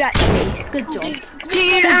 Alex. Do you actually? Good job. Dude, Do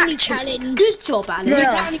you Disney actually? challenge. Good job, Dude, Alex.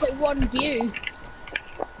 I only got one view.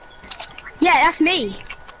 Yeah, that's me.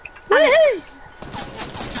 Alex.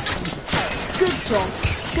 Good job.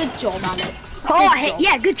 Good job, Alex. Oh, Good I hit. job.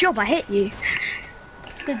 Yeah, good job. I hit you.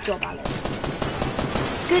 Good job, Alex.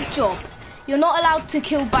 Good job. You're not allowed to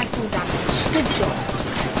kill by full damage. Good job.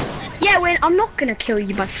 Yeah, well, I'm not gonna kill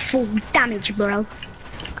you by full damage, bro.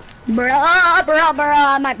 Bro.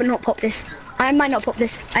 I might not pop this. I might not pop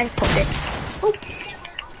this. I popped it.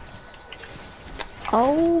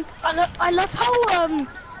 Oh. I love how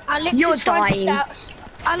Alex You're is trying dying. to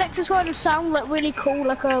Alex is trying to sound like really cool,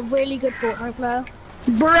 like a really good Fortnite player.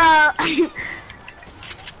 Bruh.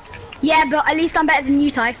 Yeah, but at least I'm better than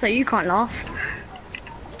you, Ty, so you can't laugh.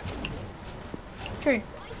 True.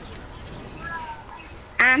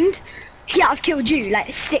 And, yeah, I've killed you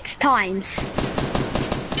like 6 times.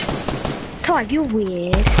 Ty, you're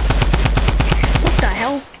weird. What the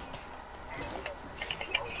hell?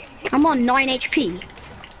 I'm on 9 HP.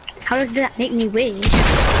 How does that make me weird?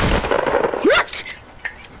 What?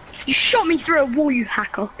 You shot me through a wall, you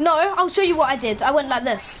hacker. No, I'll show you what I did. I went like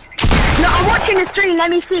this. No, I'm watching the stream, let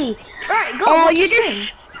me see. Alright, go. Oh, watch you stream.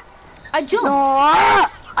 just... I jumped.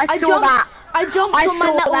 Oh, I saw jumped. that. I jumped I on my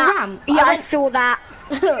saw little that. ramp. Yeah, I saw that.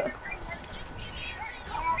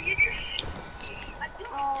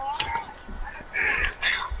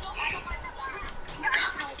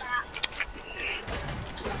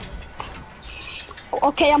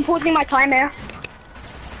 Okay, I'm pausing my timer.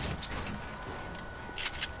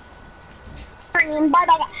 Bye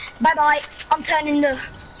bye. Bye bye. I'm turning the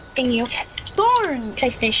thingy off. Don't.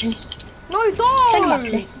 PlayStation. No, Turn it off, don't.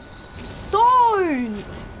 please. Don't.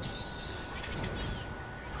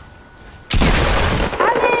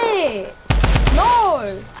 Alex.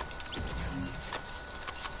 No.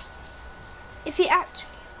 If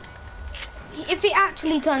he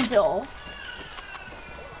actually turns it off.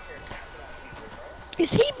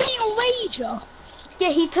 Is he being a rager? Yeah,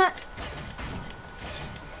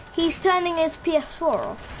 he's turning his PS4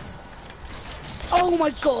 off. Oh my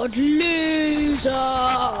god, loser!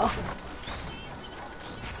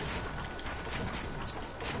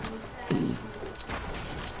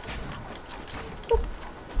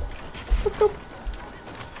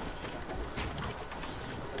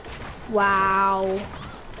 Wow.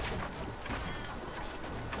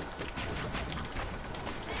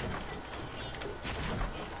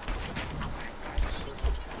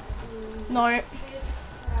 No.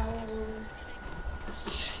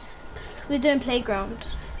 We're doing playground.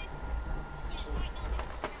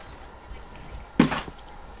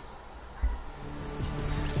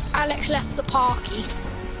 Alex left the parky.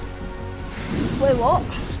 Wait, what?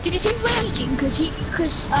 Did you see raging because he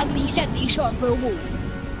said that you shot him through a wall?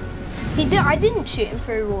 He did. I didn't shoot him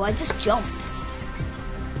through a wall. I just jumped.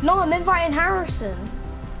 No, I'm inviting Harrison.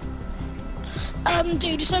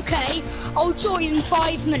 Dude, it's okay. I'll join in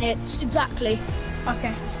 5 minutes exactly.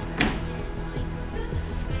 Okay.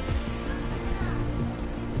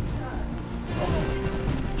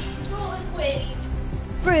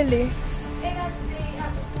 Really?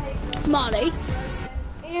 Marley,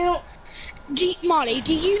 You. Marley,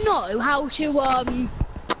 do you know how to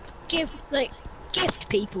gift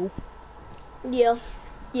people? Yeah.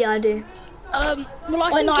 Yeah, I do. Well,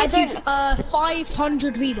 I Wait, can no, I give you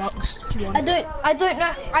 500 V-Bucks if you want. I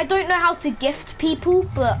don't know how to gift people,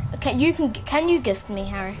 but can you gift me,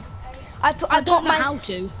 Harry? I I don't know how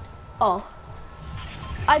to. Oh.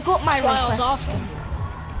 I got my That's why I was request. asking.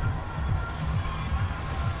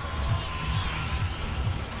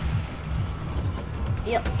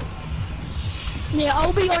 Yep. Yeah,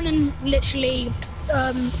 I'll be on in literally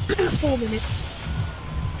 4 minutes.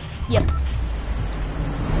 Yep.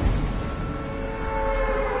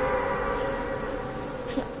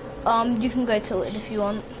 You can go tilted if you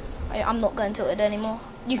want. I'm not going tilted anymore.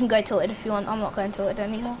 You can go tilted if you want. I'm not going tilted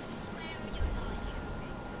anymore.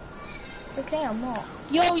 Okay, I'm not.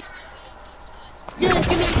 Yo, there's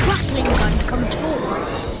gonna be a grappling gun coming to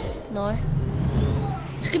Fortnite. No.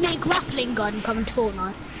 There's gonna be a grappling gun coming to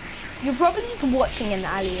Fortnite. You're probably just watching an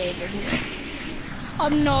alleyway video.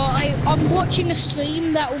 I'm not. I'm watching a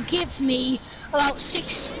stream that will give me about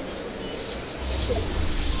 6.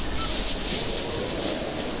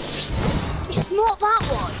 It's not that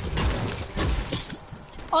one.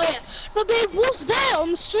 Oh yeah. No, but it was there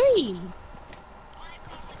on the stream.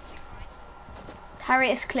 Harry,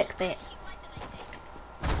 it's clickbait.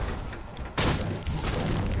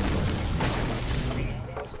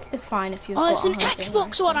 It's fine if you've Oh, got it's a an hunting Xbox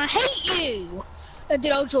rifle. one. I hate you.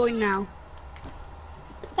 Did I join now?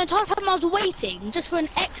 The entire time I was waiting just for an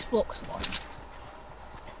Xbox one.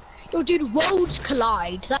 Yo, dude, worlds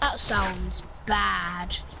collide. That sounds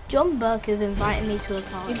bad. John Burke is inviting me to a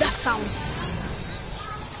party. Dude, that sounds.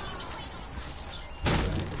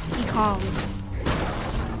 He can't.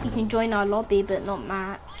 He can join our lobby, but not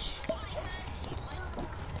match.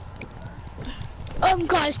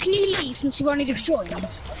 Guys, can you leave since you've only just joined?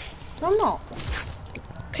 I'm not.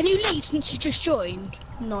 Can you leave since you just joined?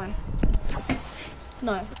 No.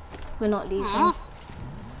 No. We're not leaving. Aw.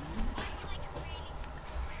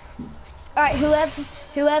 Alright,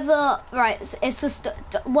 whoever, right, it's just,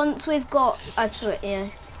 once we've got, actually, yeah,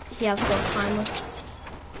 he has got a timer.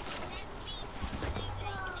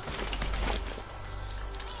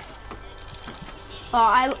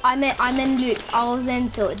 Oh, I'm in loot. I was in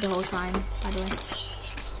tilted the whole time, by the way.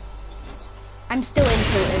 I'm still in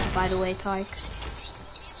tilted, by the way, Tyke.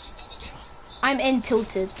 I'm in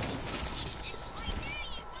tilted.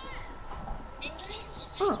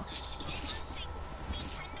 Oh.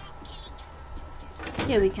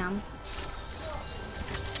 Yeah, we can.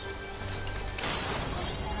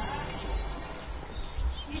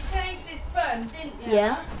 You changed his phone, didn't you?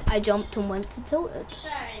 Yeah, I jumped and went to tilted.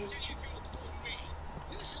 Hey.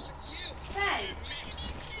 Hey.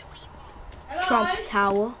 Hello? Trump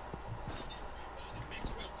Tower.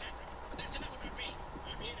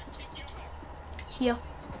 Here,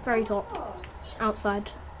 very top.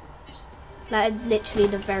 Outside. Like, literally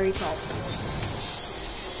the very top.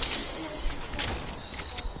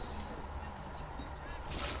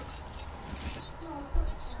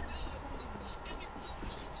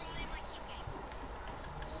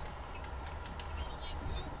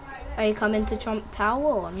 Are you coming to Trump Tower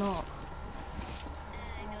or not?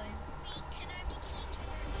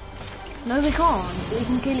 No, we can't. We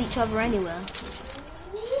can kill each other anywhere.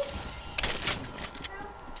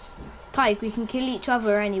 Tyke, we can kill each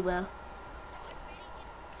other anywhere.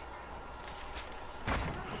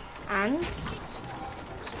 And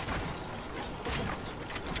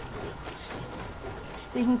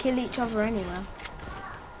we can kill each other anywhere.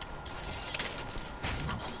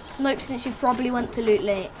 Nope, since you probably went to Loot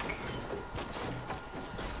Lake.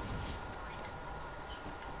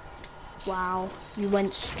 Wow, you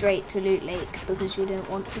went straight to Loot Lake because you didn't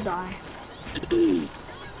want to die.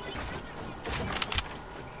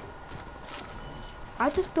 I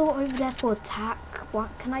just built over there for attack. What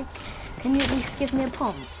can you at least give me a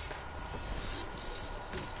pump?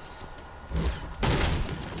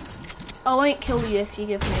 I won't kill you if you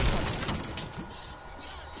give me a pump.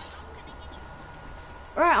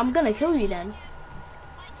 Right, I'm gonna kill you then.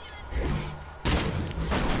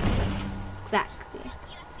 Exactly.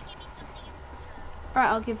 Right,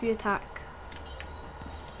 I'll give you attack.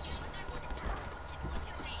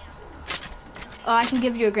 Oh, I can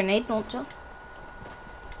give you a grenade launcher.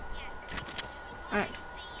 Alright.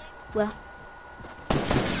 Where?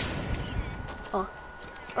 Oh.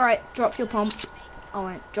 Alright, drop your pump.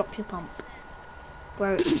 Alright, drop your pump.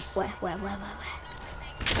 Where?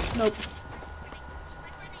 Nope.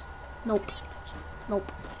 Nope.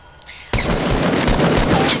 Nope.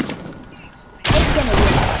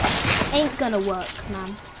 Ain't gonna work,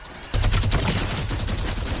 man.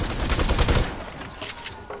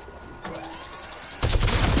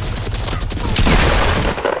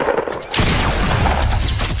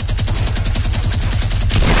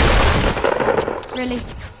 Really?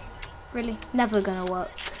 Really? Never gonna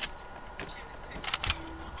work.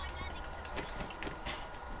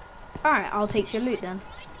 Alright, I'll take your loot then.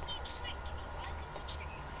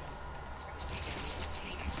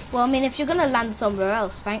 Well, I mean, if you're gonna land somewhere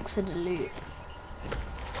else, thanks for the loot.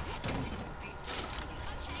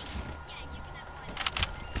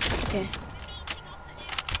 Okay.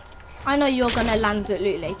 I know you're gonna land at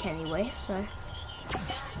Loot Lake anyway, so.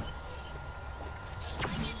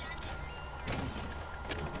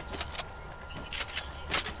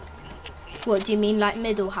 What, do you mean like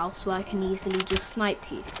middle house where I can easily just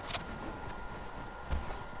snipe you?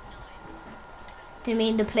 Do you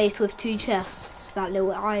mean the place with 2 chests, that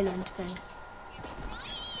little island thing?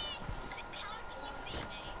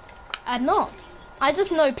 I'm not. I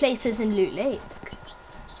just know places in Loot Lake.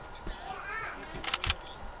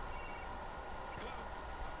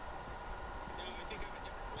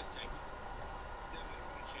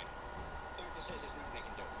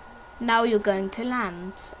 Now you're going to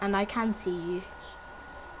land, and I can see you.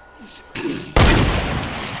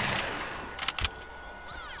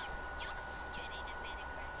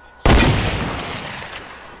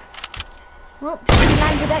 Well, you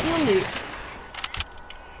landed at your loot.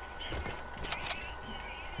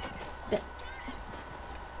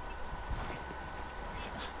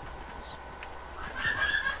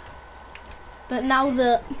 But now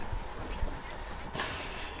that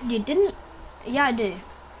you didn't, yeah, I do.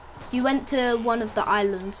 You went to one of the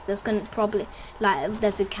islands. There's gonna probably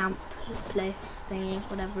there's a camp place thingy,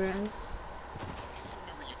 whatever it is.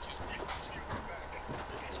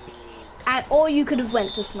 Or you could have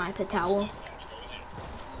went to Sniper Tower.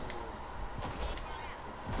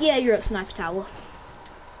 Yeah, you're at Sniper Tower.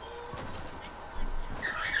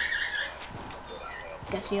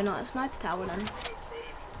 Guess you're not at Sniper Tower then.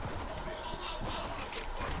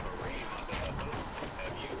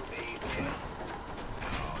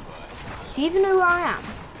 Do you even know where I am?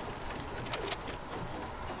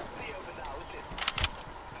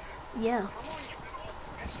 Yeah.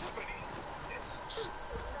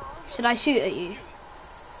 Should I shoot at you?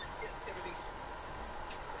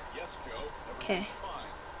 Okay.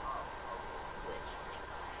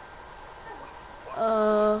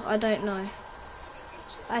 I don't know.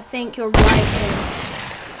 I think you're right here.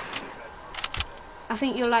 I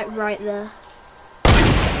think you're like right there.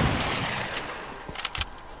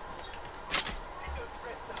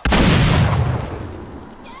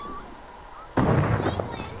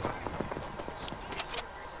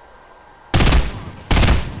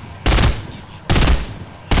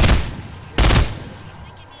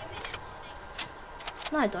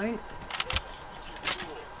 No, I don't.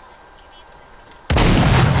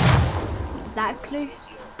 Is that a clue?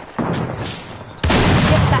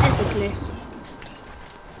 Yep, that is a clue.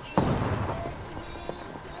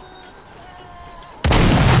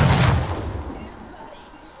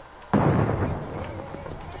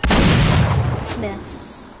 Miss.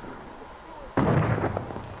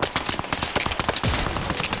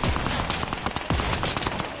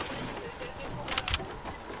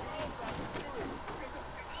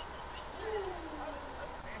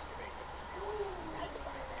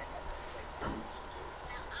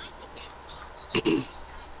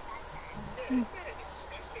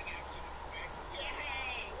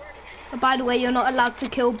 By the way, you're not allowed to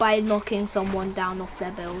kill by knocking someone down off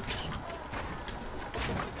their build.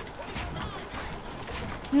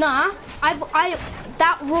 Nah,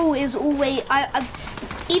 that rule is always,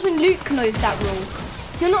 even Luke knows that rule.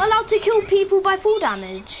 You're not allowed to kill people by full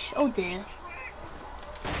damage. Oh dear.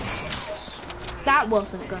 That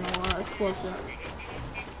wasn't gonna work, was it?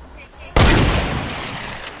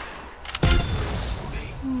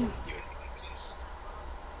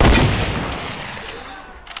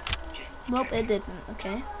 Well, it didn't,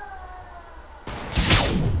 okay.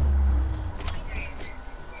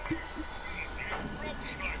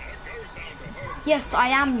 Yes, I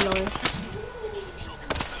am low.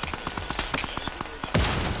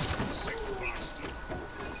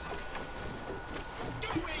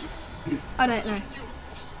 I don't know.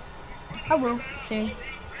 I will, soon.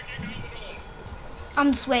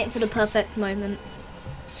 I'm just waiting for the perfect moment.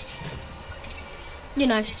 You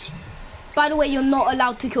know. By the way, you're not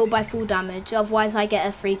allowed to kill by full damage, otherwise I get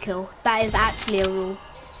a free kill. That is actually a rule.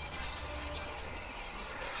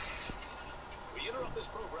 We interrupt this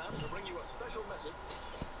program to bring you a special message.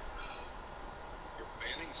 You're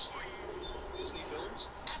banning streaming Disney films?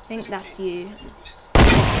 I think that's you. Not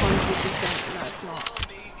 100%, no it's not.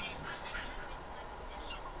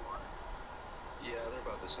 Yeah, they're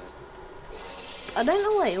about the same. I don't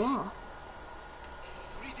know where you are.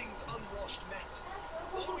 Greetings, unwashed method.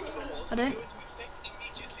 I don't.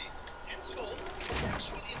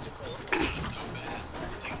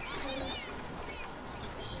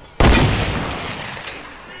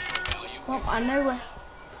 Well, I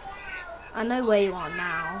know where you are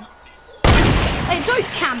now. Hey, don't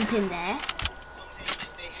camp in there.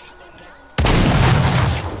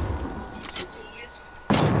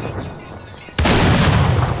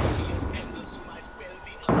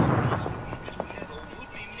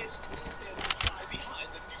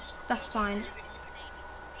 That's fine.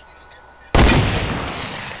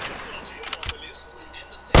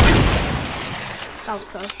 That was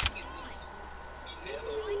close.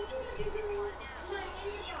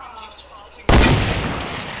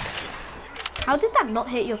 How did that not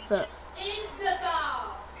hit your foot?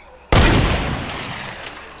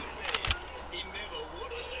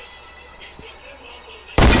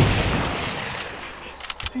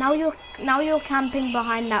 Now you're camping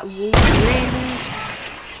behind that wall, really?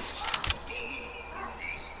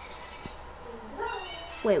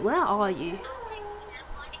 Wait, where are you?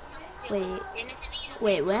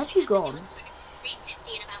 Wait, where have you gone?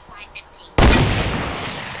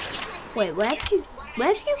 Wait, where have you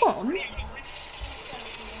gone?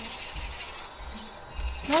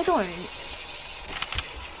 No,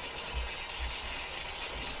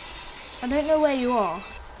 I don't know where you are.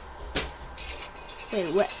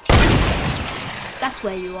 Wait, where? That's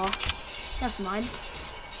where you are. Never mind.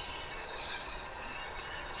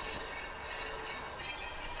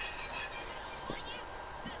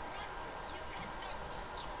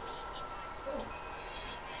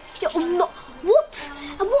 Yo, I'm not. What?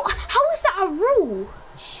 And what? How is that a rule?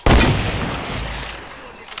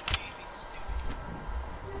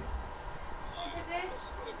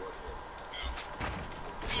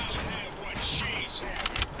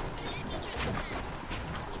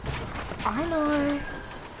 I know.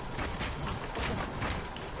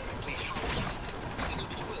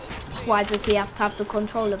 Why does he have to have the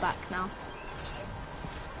controller back now?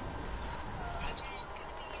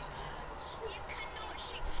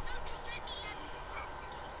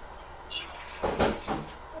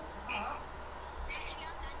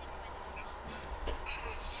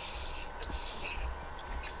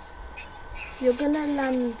 You're gonna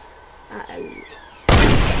land at a...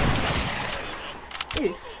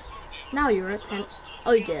 Ooh. Now you're at 10.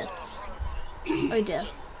 Oh dear. Oh dear.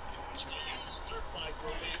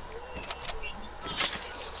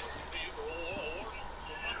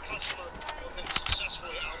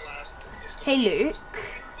 Hey Luke.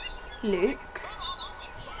 Luke.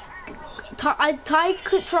 Ty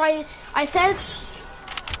could try... I said...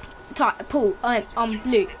 Paul,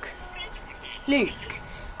 Luke. Luke.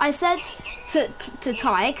 I said to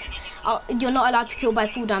Ty, you're not allowed to kill by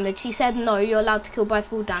full damage. He said no, you're allowed to kill by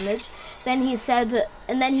full damage. Then he said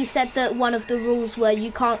that one of the rules were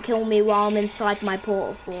you can't kill me while I'm inside my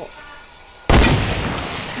portal fort.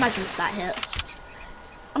 Imagine if that hit.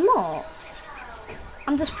 I'm not.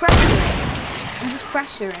 I'm just pressuring. I'm just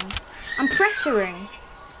pressuring. I'm pressuring.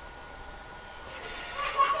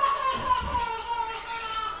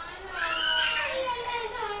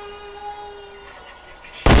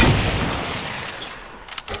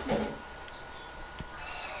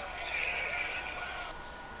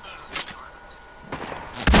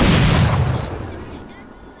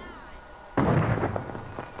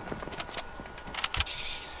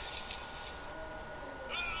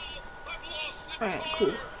 Alright,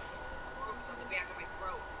 cool.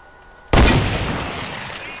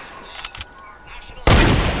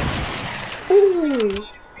 Ooh.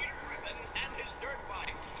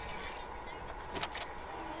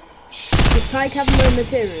 Does Tyke have no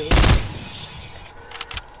materials?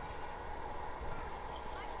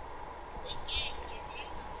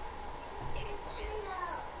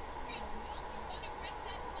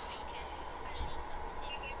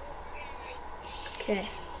 Okay.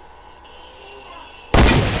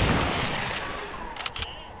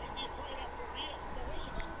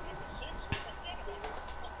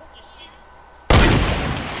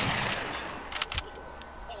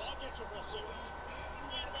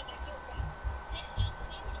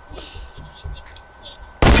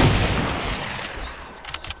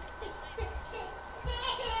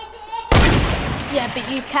 Yeah,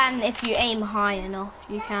 but you can, if you aim high enough,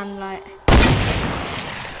 you can like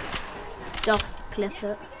just clip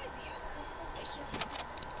it.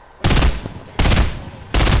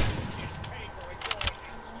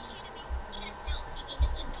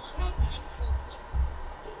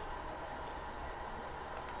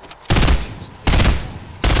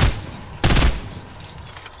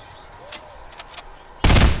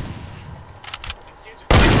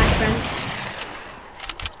 My friend.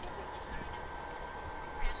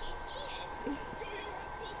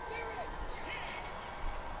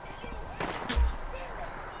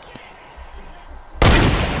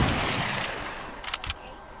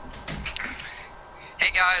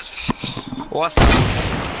 Hey guys, what's up?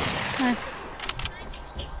 Hi.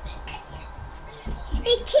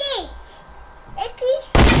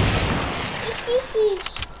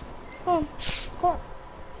 Come on.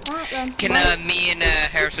 Alright then. Can me and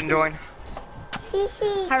Harrison join?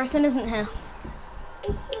 Harrison isn't here.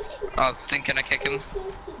 Oh, then can I kick him?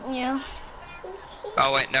 Yeah.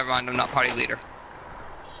 Oh wait, never mind, I'm not party leader.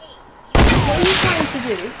 What are you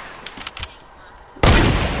trying to do?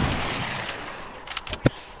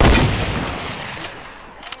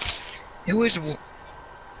 It was...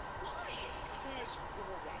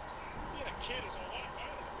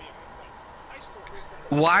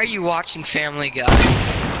 Why are you watching Family Guy?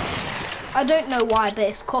 I don't know why, but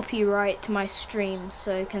it's copyright to my stream,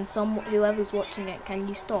 so can whoever's watching it, can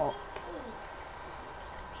you stop?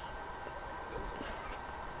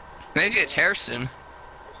 Maybe it's Harrison.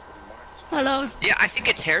 Hello. Yeah, I think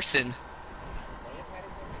it's Harrison.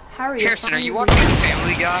 Harry, Harrison, are you watching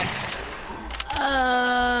Family Guy?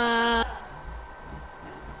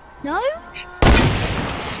 No?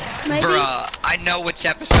 Maybe? Bruh, I know which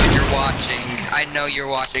episode you're watching. I know you're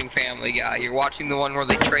watching Family Guy. You're watching the one where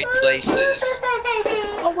they trade places.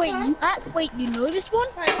 Oh wait, you know this one?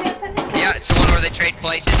 Yeah, it's the one where they trade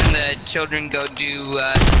places and the children go do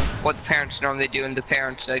what the parents normally do, and the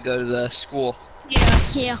parents go to the school.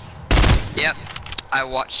 Yeah. Yep, I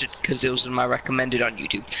watched it because it was in my recommended on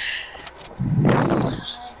YouTube.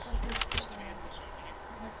 Nice.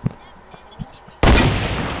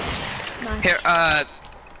 Here,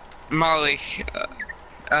 Marley,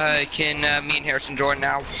 can me and Harrison join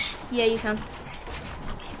now? Yeah, you can.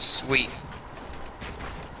 Sweet.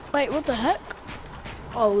 Wait, what the heck?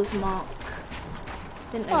 Oh, it was Mark.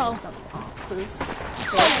 Didn't know Oh. that Mark was.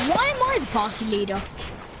 Oh, why am I the party leader?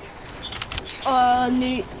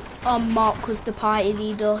 Mark was the party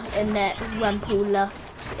leader, and then when Paul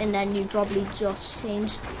left, and then you probably just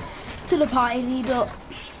changed to the party leader.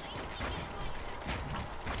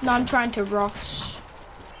 No, I'm trying to rush.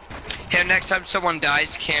 Here, next time someone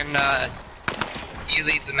dies, can you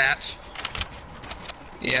leave the match?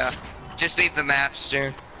 Yeah, just leave the match,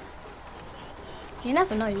 dude. You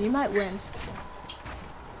never know, you might win.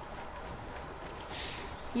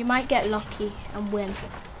 You might get lucky and win.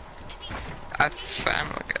 I found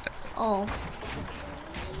like it. Oh.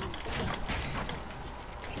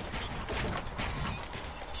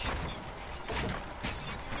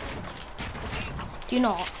 Do you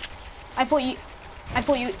not? I thought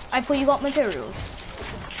you got materials.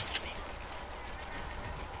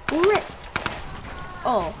 Rip.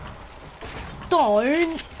 Oh.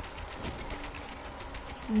 Don't.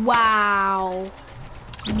 Wow.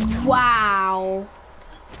 Wow.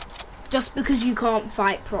 Just because you can't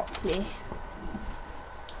fight properly.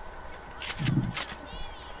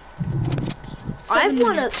 I've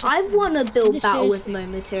won a build battle with no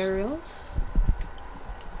materials.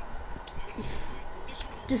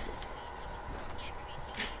 Just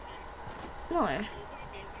no.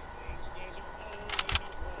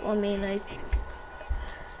 I mean, like,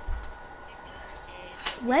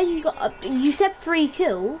 where you got? You said 3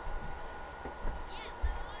 kill.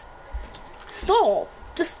 Stop!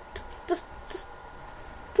 Just.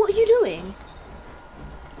 What are you doing?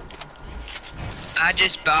 I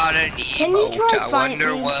just bought an emote. Can you try I fight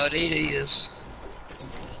wonder me? what it is.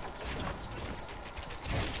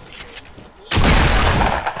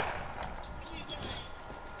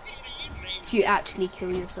 If you actually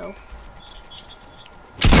kill yourself.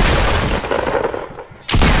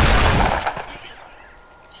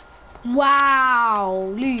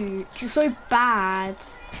 Wow, Luke, you're so bad.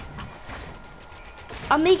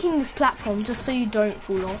 I'm making this platform just so you don't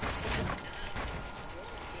fall off.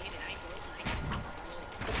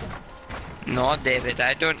 No, David,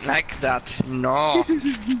 I don't like that. No.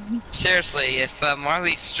 Seriously, if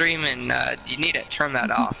Marley's streaming, you need to turn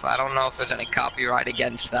that off. I don't know if there's any copyright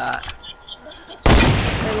against that.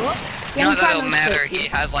 Wait, what? You know, that don't matter. He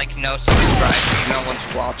has like no subscribers. No one's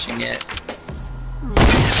watching it.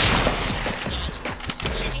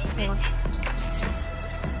 Hang on.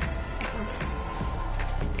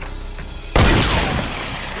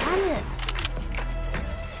 Damn it.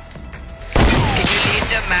 Can you leave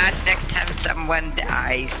the match next time someone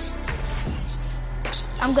dies?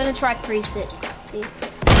 I'm gonna try 360.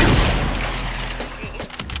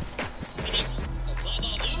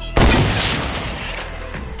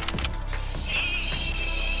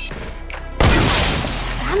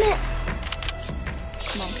 Damn it!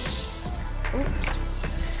 Come on.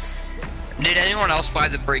 Did anyone else buy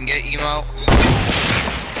the Bring It emote?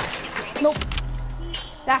 Nope.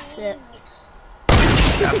 That's it.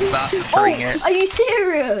 I'm about to bring it. Are you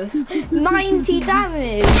serious? 90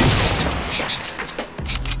 damage!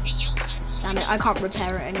 Damn it, I can't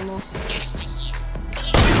repair it anymore.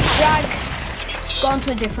 Drag! Go on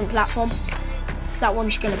to a different platform. Because that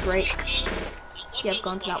one's gonna break. Yeah, I've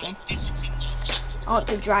gone to that one. I want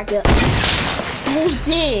to drag it. Oh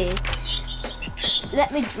dear!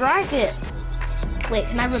 Let me drag it! Wait,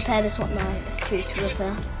 can I repair this one? No, it's 2 to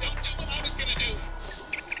repair.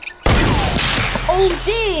 Oh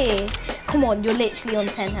dear! Come on, you're literally on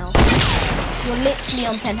 10 health. You're literally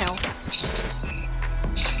on 10 health.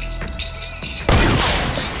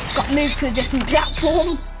 Got moved to a different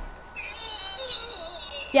platform.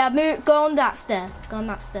 Yeah, move. Go on that stair. Go on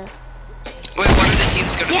that stair. Wait, what are the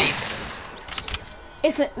teams gonna Yes!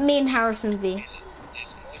 It's me and Harrison V.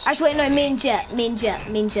 Actually, wait, no, me and Jet. Me and Jet.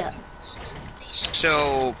 Me and Jet. be?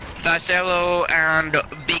 So, Thyselo and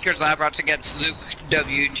Beaker's Lab Rats against Luke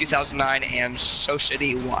W 2009 and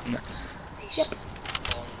Society 1. Yep.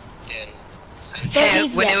 Hey,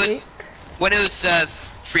 Don't leave yet, Luke. when it was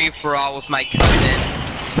free for all with my cousin,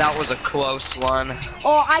 That was a close one.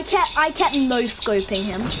 Oh, I kept no scoping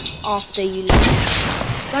him after you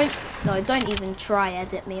left. Don't even try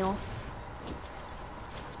edit me off.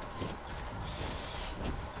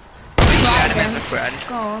 You got him as a friend.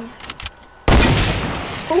 Go on.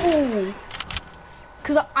 Oh,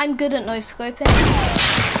 cause I'm good at no scoping.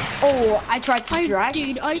 Oh, I tried to drag.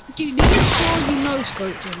 Dude, are you sure you no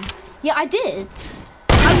scoped him? Yeah, I did.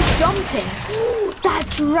 I was jumping. That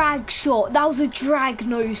drag shot. That was a drag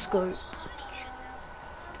no scope.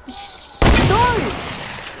 No!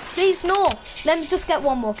 Please, no. Let me just get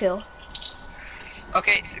one more kill.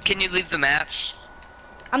 Okay, can you leave the match?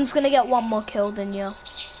 I'm just gonna get one more kill than you.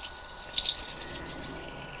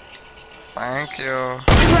 Thank you.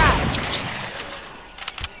 Drag.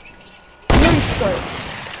 No scope.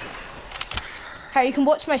 Harry, you can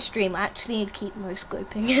watch my stream. I actually keep no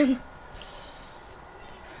scoping him.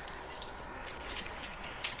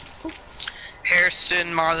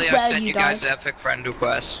 Harrison, Marley, I Well, sent you you guys epic friend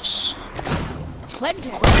requests. Friend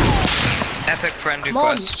request? Epic friend Come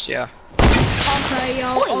on. requests, yeah. Okay,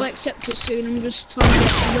 Oi. I'll accept it soon. I'm just trying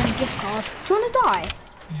to win a gift card. Do you wanna die?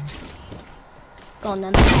 Go on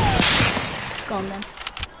then. Go on then.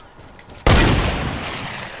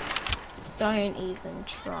 Don't even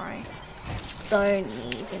try. Don't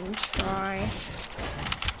even try.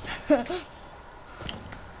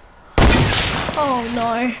 Oh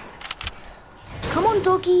no. Come on,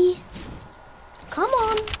 doggy. Come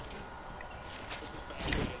on.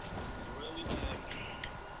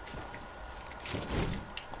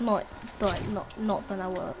 Not gonna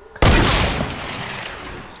work.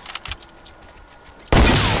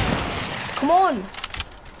 Come on.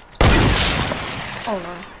 Oh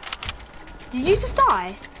no. Did you just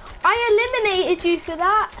die? I eliminated you for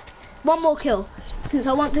that. One more kill. Since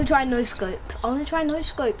I want to try no scope. I want to try no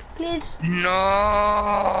scope, please. No.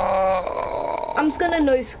 I'm just gonna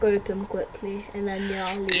no scope him quickly and then yeah,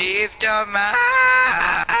 I'll leave. Leave the match.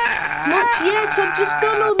 Not yet, I'm just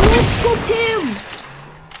gonna no scope him.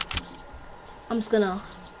 I'm just gonna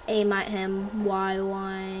aim at him while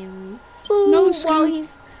I'm No scope. while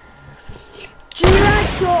he's drag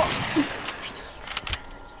shot.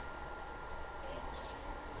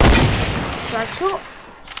 Drag shot.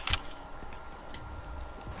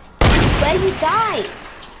 Where you died?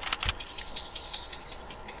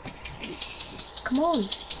 Come on.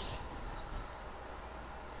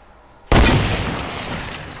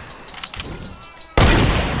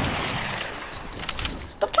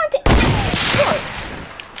 Stop trying to.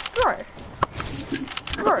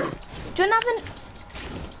 Bro. Do you have an?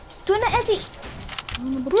 Do you want to edit?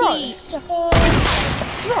 Bro.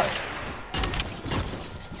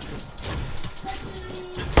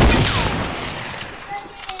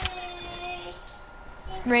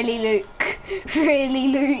 Really, Luke? Really,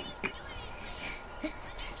 Luke?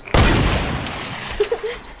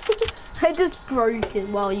 I just broke it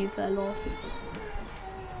while you fell off.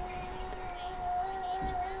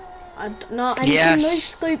 I need to no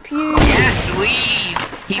scope you. Yes, leave.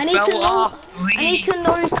 He I need to fell know. off. I need to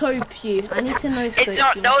no scope you. I need to no scope It's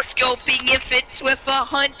not you. no scoping if it's with a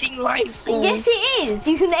hunting rifle. Yes, it is.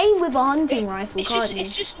 You can aim with a hunting rifle, can't you?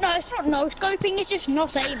 It's not no scoping. It's just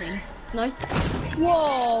not aiming. No.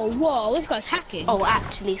 Whoa, this guy's hacking. Oh,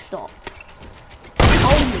 actually, stop.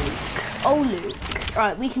 Oh, Luke.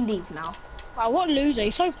 Right, we can leave now. Wow, what a loser!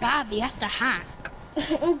 He's so bad that he has to hack.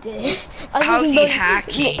 Oh dear. I How's just he know-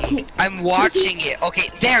 hacking? I'm watching it. Okay,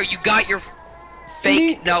 there, you got your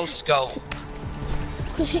fake no scope.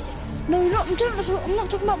 No, I'm not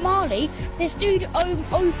talking about Marley. This dude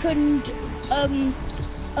opened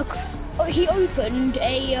he opened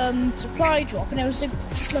a supply drop, and it was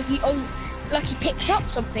just like he picked up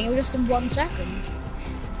something. It was just in 1 second.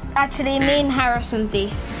 Actually, me and Harrison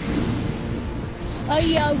B.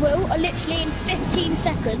 Yeah, I will. Literally in 15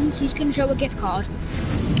 seconds, he's gonna show a gift card.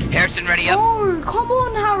 Harrison, ready up? Oh, come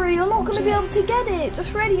on, Harry. You're not going to be able to get it.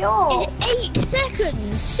 Just ready up. It's 8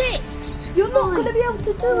 seconds. 6. You're not going to be able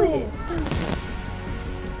to do it.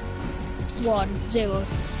 1 0.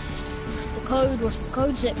 What's the code? What's the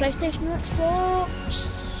code? Is it PlayStation or Xbox?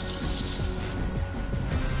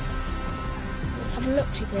 Let's have a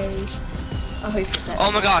look, please. I hope it's it.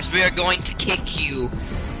 Oh my gosh, we are going to kick you.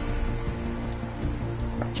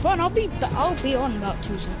 It's fine. I'll be on about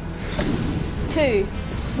 2 seconds. 2,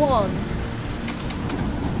 1.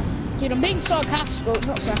 Dude, I'm being sarcastic. Well,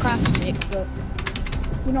 not sarcastic, but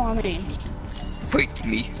you know what I mean. Wait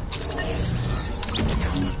me.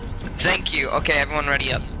 Thank you. Okay, everyone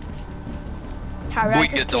ready up. Harry, I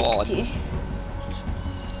Wait, just you're kicked done. you.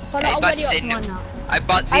 But Hey, I'll but ready up Sin- mine now. I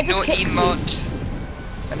bought the I new just kicked you. emote.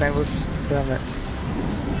 And I was damn it.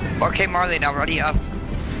 Okay, Marley, now ready up.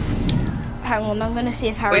 hang on, I'm gonna see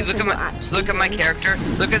if Wait, Harrison look at my character.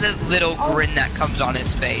 Look at the little grin that comes on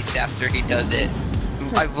his face after he does it.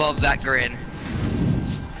 I love that grin.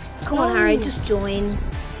 Come on, Harry, just join.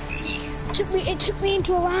 It took me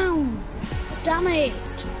into a round. Damn it.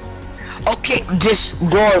 Okay, Just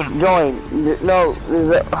join. No,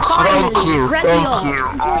 thank you. ready up.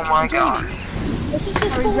 Oh my god. This is just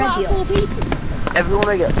Harry, 4 out ready of 4 people. Everyone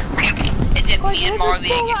I get. is it Guys, me and this Marley?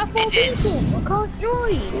 is 4 out of 4 Is it? people. I can't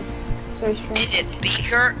join. So strange. Is it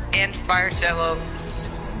Beaker and Firecello?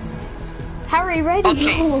 Harry, ready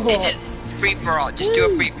Okay, up. is it free for all? Just do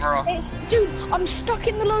a free for all. Dude, I'm stuck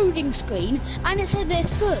in the loading screen and it said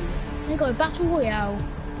there's fun. I go Battle Royale.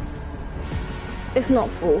 It's not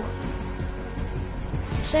full.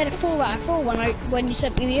 It said 4 out of 4 when you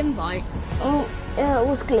sent me the invite. Oh, yeah, it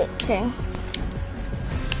was glitching.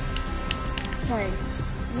 Okay.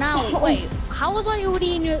 Now, wait, how was I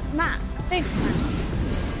already in your map? Big map.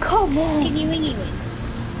 Come on. Continuing.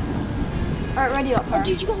 Alright, ready up, Oh, Harry.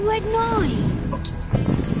 dude, you got red 9.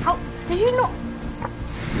 How did you not?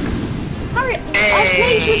 Harry, I Hey,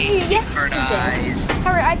 played with you yesterday. synchronized.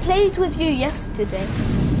 Harry, I played with you yesterday.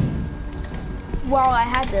 While I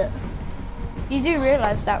had it. You do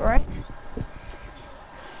realise that, right?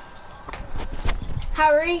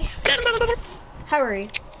 Harry. Harry.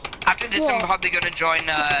 After this, I'm probably gonna join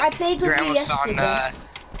I played with you Grandma's on yesterday.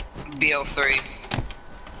 BO3.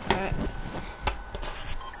 Alright.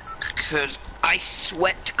 Cause I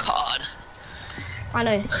sweat COD. I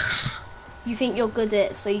know. You think you're good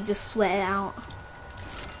at it, so you just sweat it out.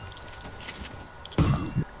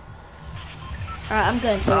 Alright, I'm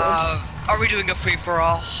going tilted. Are we doing a free for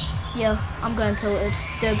all? Yeah, I'm going tilted.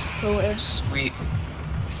 Dubs tilted. Sweet.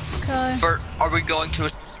 Okay. Are we going to a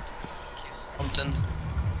something?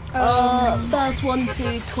 First 1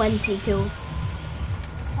 to 20 kills.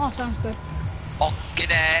 Oh, sounds good. Okay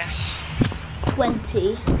there.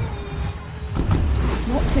 20.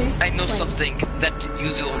 Not 2. I know 20. something that you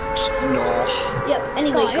don't know. Yep,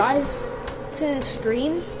 anyway Guys. to the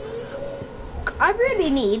stream. I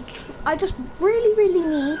just really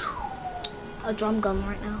need a drum gun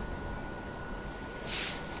right now.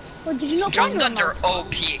 Well, did you not Drum find guns one? are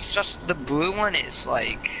OP. It's just the blue one is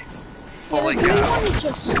like. Yeah, Holy the blue cow. one is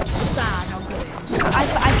just sad how good it is.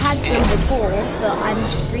 I've had them before, but I'm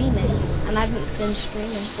streaming, and I haven't been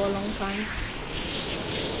streaming for a long time.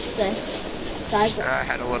 So, guys, I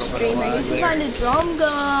had a little bit of streaming. I lag need to there. find a drum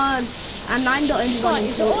gun, and I'm the only one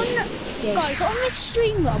Guys, who guys, on this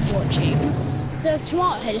stream that I'm watching, the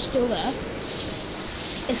tomato head is still there.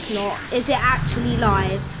 It's not. Is it actually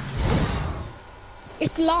live?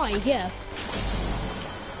 It's live, yeah.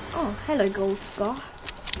 Oh, hello, Gold Scar.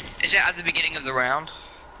 Is it at the beginning of the round?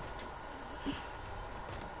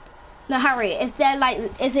 No, Harry, is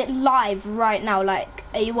it live right now? Like,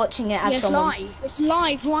 are you watching it as Yeah, it's someone's? live. It's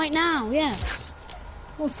live right now, yeah.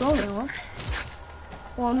 Oh, sorry, what?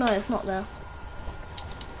 Well, no, it's not there.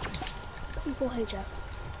 Go ahead, Jack.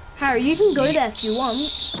 Harry, you can go there if you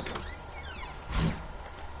want.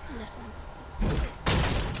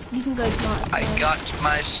 You can go to my. I got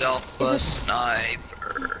myself Is a this-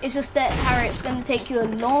 sniper. It's just that, Harry, it's going to take you a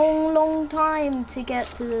long time to get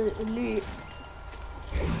to the loot.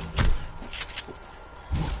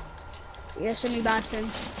 Yeah, it's only bad thing.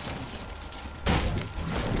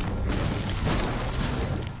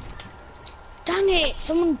 Dang it!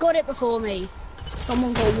 Someone got it before me.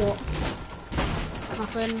 Someone got what?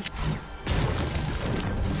 Nothing.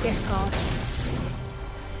 Gift card.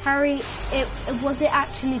 Harry, was it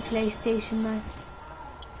actually PlayStation though?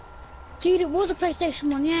 Dude, it was a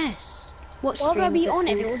PlayStation 1, yes. What Why would I stream be is it on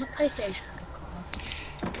it if for? it was a PlayStation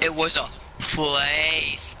gift card? It was a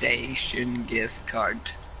PlayStation gift card.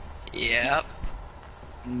 Yep.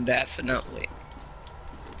 Definitely.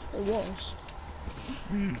 It was.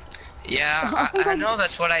 Yeah, I know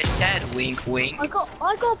that's what I said. Wink, wink. I got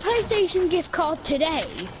a PlayStation gift card today.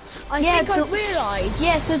 I Yeah, think I but- realised.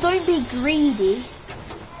 Yeah, so don't be greedy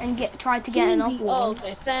and try to get another Oh, one.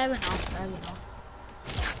 okay, fair enough.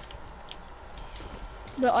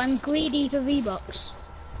 But I'm greedy for V-Bucks.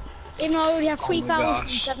 Even though I already have Oh my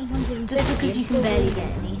gosh. 3,750. Just because you can barely get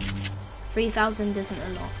any. 3,000 isn't a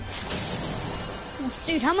lot.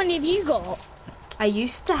 Dude, how many have you got? I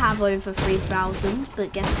used to have over 3,000,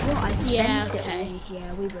 but guess what? I spent Yeah, it okay.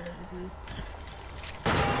 Yeah, we believe you.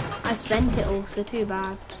 all. I spent it all, so too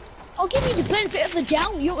bad. I'll give you the benefit of the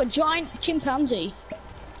doubt. You're a giant chimpanzee.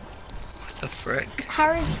 What the frick?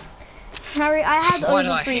 Harry, I had Why do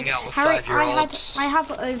over I three. hang out with Harry, I five-year-olds?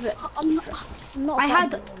 have over. I'm not I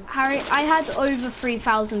had fighting. Harry. I had over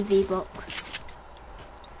 3,000 V-Bucks.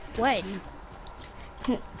 When?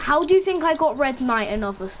 How do you think I got Red Knight and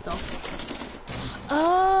other stuff?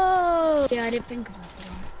 Oh, yeah, I didn't think of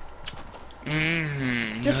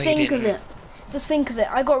that. Just no, think you of didn't. it. Just think of it.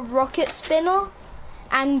 I got Rocket Spinner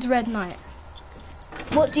and Red Knight.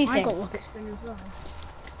 What do you I think? got rocket spin as well.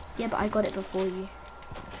 Yeah, but I got it before you.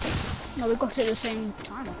 No, we got it at the same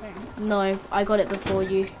time, I think. No, I got it before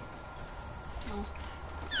you.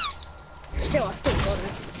 Still, I still got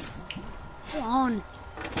it. Come on.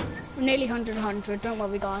 We're nearly 100. Don't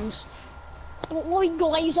worry, guys. Don't worry,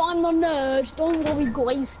 guys. I'm the nerd. Don't worry,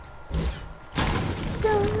 guys.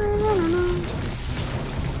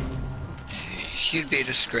 You'd be a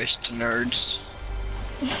disgrace to nerds.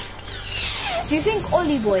 Do you think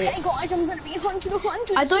Ollie Boy? Hey, guys, I'm gonna be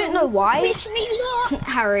 100. I don't know why. Wish me luck.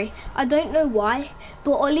 Harry, I don't know why,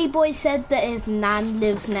 but Ollie Boy said that his nan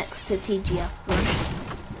lives next to TGF, bro.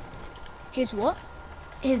 His what?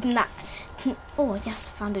 His nan. Oh yes,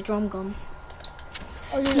 found a drum gun.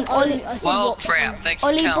 Ollie, Well, crap. Thanks for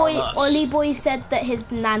Ollie telling Boy, us. Ollie Boy said that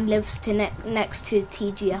his nan lives to next to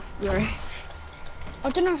TGF, bro. I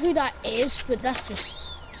don't know who that is, but that's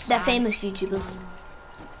just They're sad. famous YouTubers.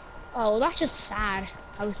 Oh, that's just sad.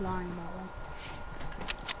 I was lying about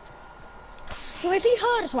that. Well, if he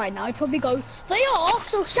heard us right now, he'd probably go, "They are,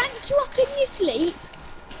 so shank you up in your sleep."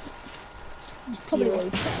 That's probably what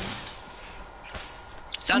he'd say.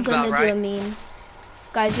 I'm Sounds gonna about do a right. meme.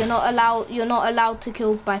 Guys, you're not allowed to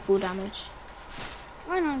kill by full damage.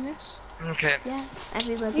 I know this. Okay. Yeah,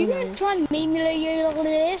 everybody You gonna knows. try and meme me over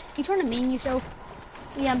there? You trying to meme yourself?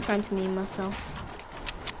 Yeah, I'm trying to meme myself.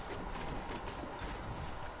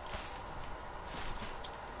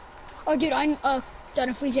 Oh, dude, I done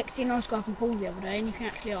a 360 no scope and Paul the other day, and you can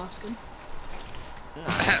actually ask him.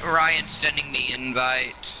 Ryan's sending me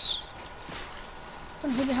invites. I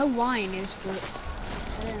don't know who the hell Ryan is, but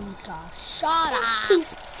tell him to shut up.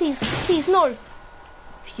 Please, no.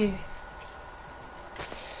 Phew.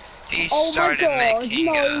 He Oh my started god, making.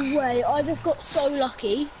 no way! I just got so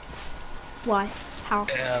lucky. Why? How?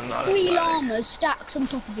 I'm not 3 a llamas stacked on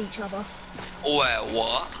top of each other. Well,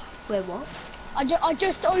 what? Where what? I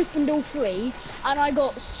just opened all 3, and I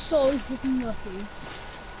got so freaking lucky.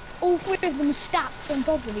 All 3 of them stacked on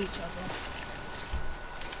top of each other.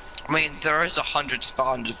 I mean, there is 100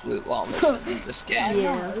 spawns of loot llamas in this game.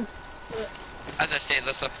 Yeah. No. As I say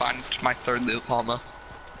this, I find my 3rd loot llama.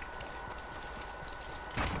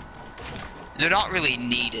 They're not really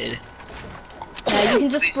needed. Yeah, you can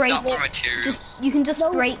just At least break. not for materials. You can just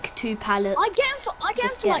No. break 2 pallets. I get them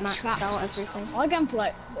Just for get like maxed traps. out everything. I get them for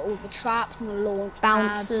like all the traps and the launch pads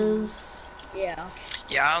Bouncers. and- Yeah.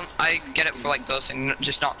 Yeah, I get it for like those things,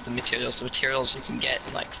 just not the materials. The materials you can get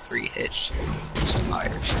in like 3 hits. Moisty Mire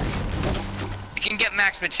tree. You can get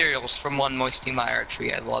max materials from 1 Moisty Mire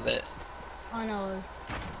tree. I love it. I know.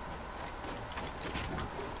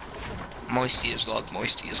 Moisty is love.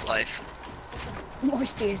 Moisty is life.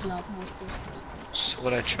 Moisty is love, moisty. That's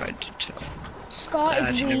what I tried to tell. Scar is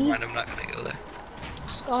Actually, never wee, mind. I'm not gonna go there.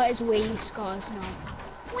 Scar is wee, Scar is not.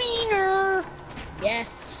 Wiener! Yeah.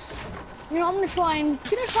 You know, I'm gonna try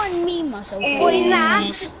and meme myself. Boy,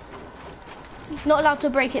 nah. Not allowed to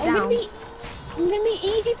break it I'm down. gonna be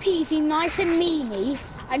easy peasy, nice and memey,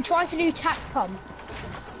 and try to do tap pump.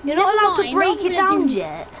 You're not Never allowed to mind, break I'm it gonna down do-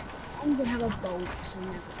 yet. I'm gonna have a bolt, so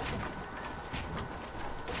never.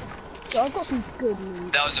 So I've got some good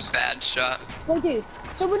moves. That was a bad shot. Well, dude,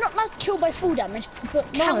 so we're not allowed to kill by full damage,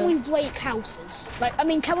 but can No. we break houses? Like, I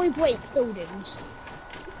mean, can we break buildings?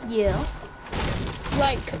 Yeah.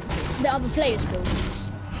 Like, the other players' buildings?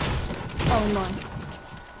 Oh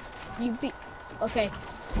no. You be... Okay.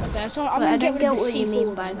 Okay, so I'm But gonna I get don't rid get of the what you C4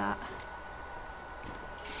 mean by then. that.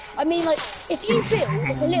 I mean, like, if you build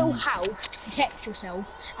like, a little house to protect yourself,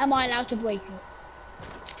 am I allowed to break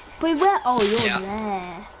it? Wait, where? Oh, you're Yeah.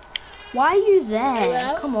 there. Why are you there?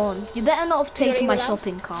 Hello? Come on. You better not have You're taken my allowed?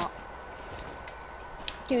 shopping cart.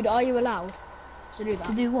 Dude, are you allowed to do that?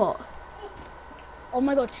 To do what? Oh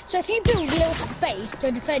my god. So if you build a little base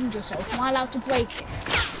to defend yourself, am I allowed to break it?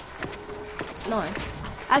 No.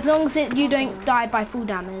 As long as you don't die by full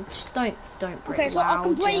damage. Don't break Okay, so I can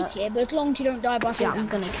wow, break Jet. it, but as long as you don't die by full Yeah, I'm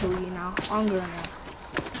damage. gonna kill you now. I'm gonna.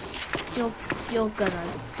 You're gonna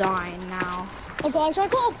die now. Oh guys, I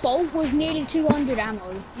got a bolt with nearly 200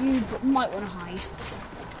 ammo. You might want to hide.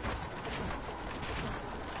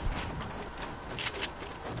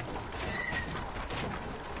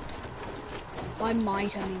 By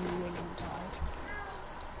might, I mean you really died.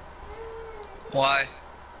 Why?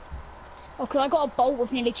 Oh, cause I got a bolt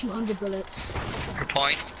with nearly 200 bullets. Your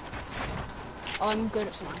point? I'm good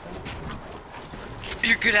at sniping.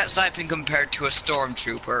 You're good at sniping compared to a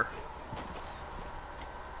stormtrooper.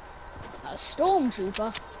 A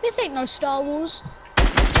stormtrooper? This ain't no Star Wars.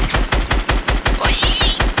 Why?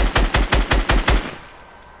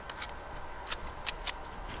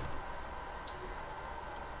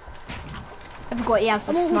 I forgot he has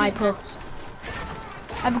a I'm already sniper.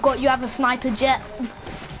 I forgot you have a sniper jet.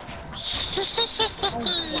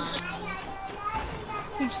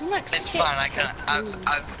 It's fine.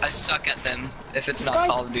 I suck at them if it's not Guys,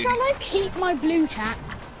 Call of Duty. shall I keep my blue tack?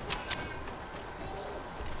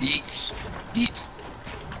 Yeet. Yeet.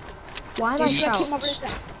 Why am I Shall I keep my crouched? blue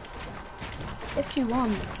tack? If you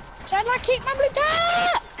want. Shall I keep my blue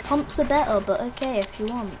tack? Pumps are better, but okay if you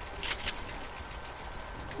want.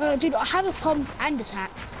 Dude, I have a pump and a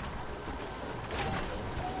tack.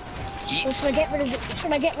 Or should I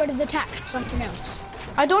Yeet. get rid of the tack for something else?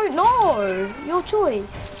 I don't know. Your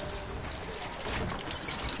choice.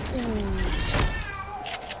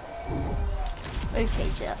 Okay,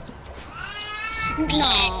 Jet.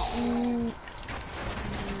 No.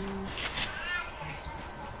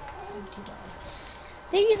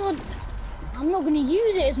 These are. I'm not gonna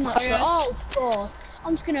use it as much. Oh god.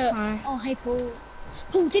 I'm just gonna. Hi. Oh hey Paul.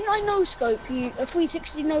 Paul, didn't I no scope you a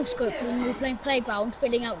 360 no scope when we were playing Playground,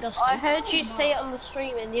 filling out Dusty? I heard you say it on the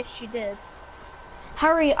stream, and yes, you did.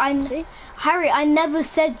 Harry, See? I never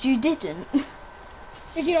said you didn't.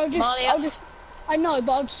 Dude, I know,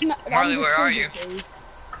 but I'll just. Marley, where are you?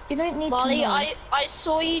 You don't need Molly, to know. I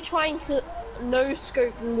saw you trying to no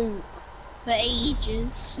scope Luke for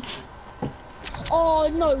ages. Oh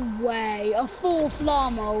no way! A 4th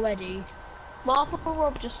llama already. Marvel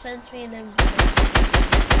Rob just sends me an invite.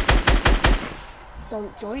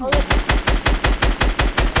 Don't join I'm me.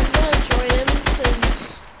 gonna join him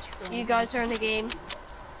since you guys are in the game.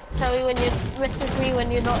 Tell me when you message me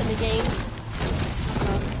when you're not in the game.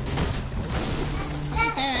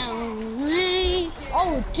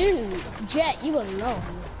 Oh dude, Jet, you alone.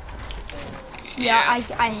 Yeah,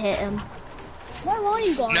 I hit him. Where are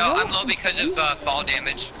you guys? No, I'm low because of fall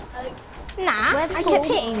damage. Nah, Where's I Paul? kept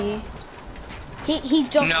hitting you. He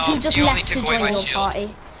just you only left to took away join my your shield.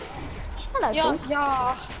 party. Hello, Yeah, Paul.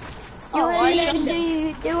 yeah. You I ain't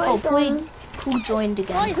just- Oh, Paul joined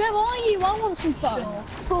again. Guys, where are you? I want some fun.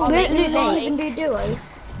 I'll We're make at a Loot party. Lake. do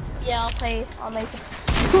duos. Yeah, I'll make it.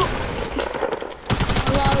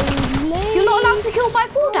 Lonely. You're not allowed to kill by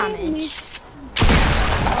full damage.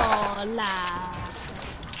 Oh, lad.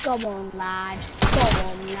 Come on, lad. Come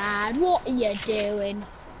on, lad. What are you doing?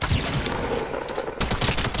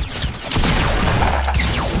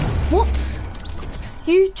 What?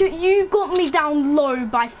 You got me down low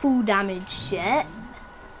by full damage, Jet.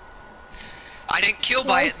 I didn't kill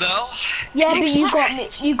by it though. Yeah, but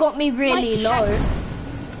Takes you got me really low.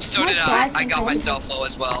 So did I. I got myself low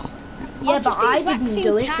as well. Yeah, I've but just the I exact didn't same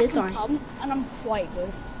do it, tack did and I? pump, and I'm quite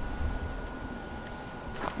good.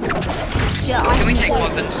 Yeah, Can we I take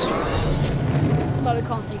weapons? No, we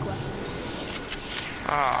can't take weapons.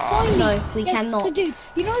 Aww. no, we Yes, cannot. So, dude,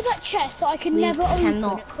 you know that chest that I can We never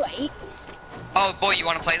cannot. open at crates? Oh boy, you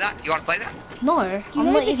want to play that? You want to play that? No, You I'm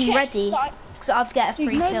know not the even chest ready. that Because I'd get a Dude,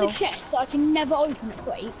 free you know kill. the chest that I can never open at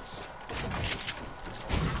crates?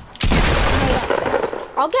 You know that chest?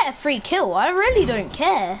 I'll get a free kill. I really don't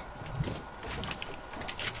care.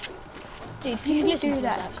 Dude, You you can listen do to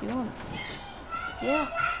that that. if you want. Yeah.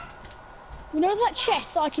 You know that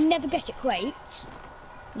chest that I can never get at crates?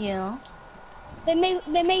 Yeah. They made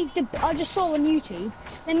the. I just saw on YouTube.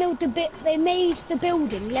 They made the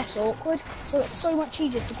building less awkward, so it's so much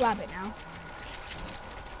easier to grab it now.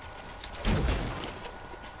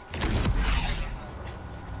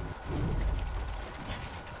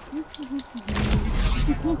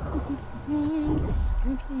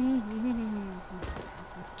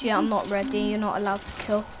 Gee, I'm not ready. You're not allowed to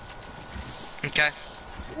kill. Okay.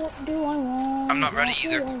 What do I want? I'm not ready What do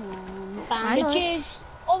either. I want? I know. Bandages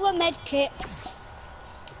or a med kit.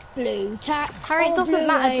 Blue tack. Harry, it or doesn't blue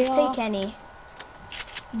matter. Just AR. take any.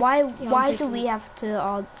 Why do taking we have to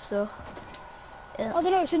answer? I don't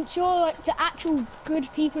know, since you're like the actual good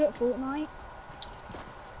people at Fortnite.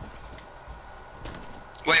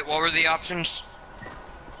 Wait, what were the options?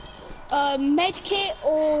 Med kit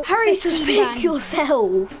or Harry, just 15 pick bandages.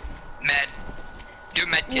 yourself. Med. Do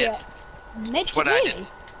med kit. Yeah. Med kit, what I really? did.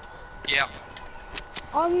 Yeah.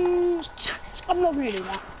 I'm not gonna do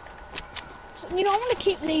that. So, you know, I'm gonna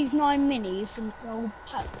keep these 9 minis and I'll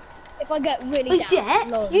if I get really down. Jet,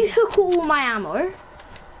 low. you took all my ammo.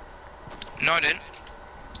 No, I didn't.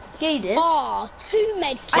 Yeah, you did. Ah, 2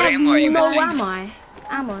 med kits. I What have ammo are you no missing?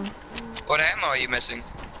 ammo. What ammo are you missing?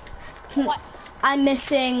 What? I'm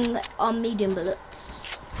missing medium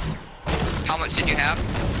bullets. How much did you have?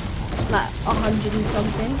 Like 100 and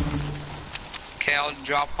something. Okay, I'll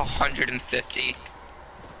drop 150.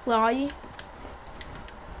 Where are you?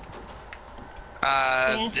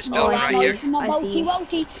 Yes. This Oh, building I right see. here. My I see.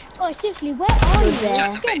 multi. Guys, seriously, where are you? there. It's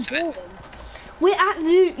Just the base of getting it. boring. We're at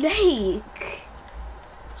Loot Lake.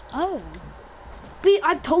 Oh.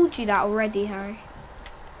 I've told you that already, Harry.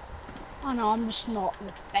 I know, I'm just not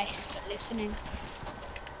the best at listening.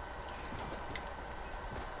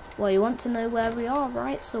 Well, you want to know where we are,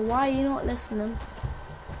 right? So why are you not listening?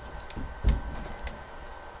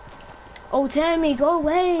 Oh, Tammy, go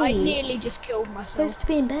away! I nearly just killed myself. Supposed to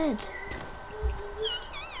be in bed.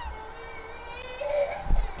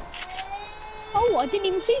 Oh, I didn't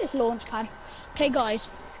even see this launch pad. Okay, guys,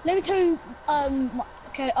 let me tell you.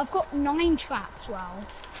 Okay, I've got 9 traps. Wow,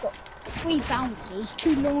 got 3 bouncers,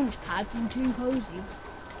 2 launch pads, and 2 cozies.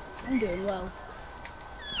 I'm doing well.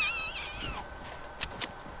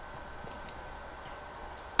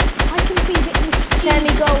 I can be a bit mischievous.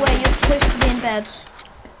 Tammy, go away. You're supposed to be in bed.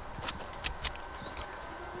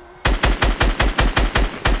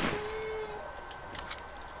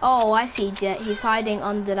 Oh, I see Jet. He's hiding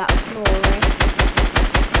under that floor, right?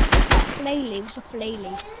 Flaley, what's a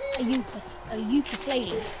flaley? A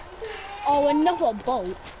ukulele. Oh, another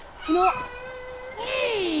bolt. You know what?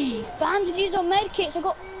 Bandages or medkits, I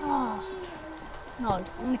got... Oh. No, I'm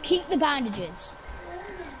gonna keep the bandages.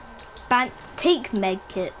 Take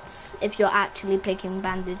medkits if you're actually picking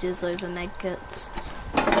bandages over medkits.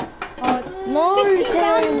 No, 15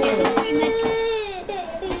 bandages Tammy. or 3 medkits.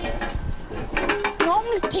 No, I'm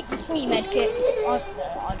gonna take the 3 medkits.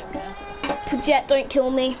 I don't care. Jet, don't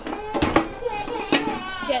kill me.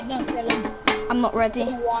 Yeah, no, kill him. I'm not ready.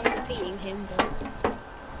 One beating him, but...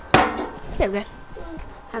 There we go.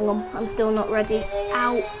 Hang on, I'm still not ready.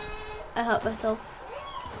 Ow! I hurt myself.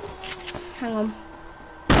 Hang on.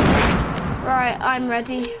 Right, I'm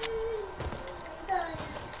ready.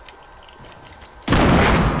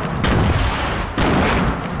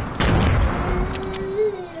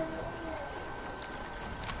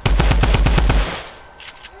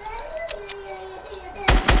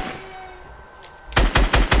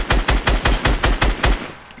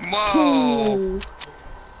 Whoa! Ooh.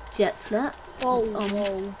 Jet slap. Oh,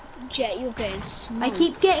 whoa. Jet, you're getting smoked. I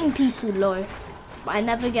keep getting people low, but I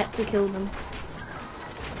never get to kill them.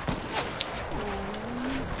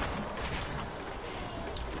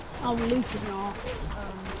 Oh, Luke is not.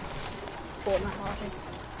 Fortnite party.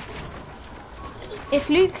 If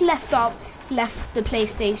Luke left the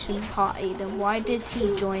PlayStation party, then why did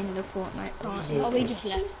he join the Fortnite party? Oh, we just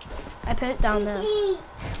left. I put it down there.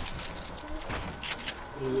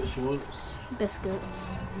 Biscuits.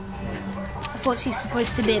 I thought she's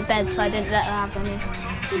supposed to be in bed, so I didn't let her have any.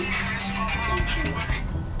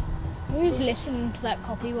 Who's listening to that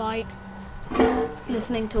copyright?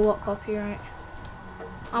 Listening to what copyright?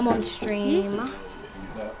 I'm on stream.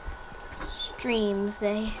 Streams,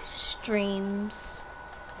 streams.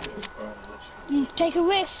 Take a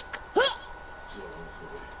risk. Huh!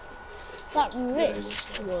 That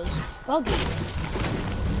risk was buggy.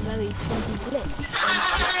 Very buggy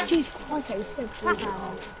glitch. Jesus Christ, I was so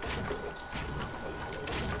proud.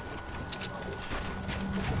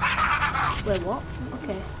 Wait, what?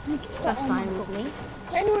 Okay. That's fine with me.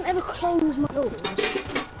 Does anyone ever close my doors?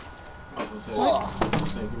 Oh,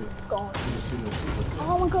 God.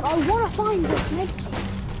 Oh my God, I want to find this medkit.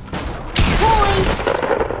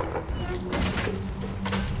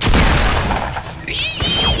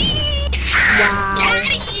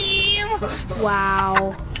 Wow.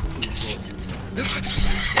 Wow.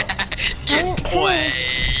 Get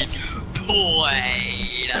played.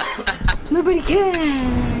 Played. Nobody cares.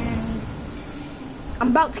 I'm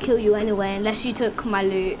about to kill you anyway, unless you took my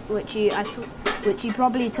loot, which you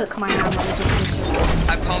probably took my hammer.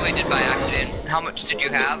 I probably did by accident. How much did you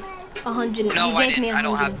have? 100. No, you I gave me didn't. I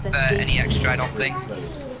don't have 150. any extra, I don't think.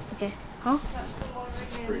 Okay. Huh?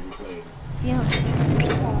 Yeah.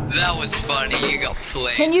 That was funny. You got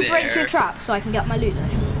played. Can you there. break your trap so I can get my loot though?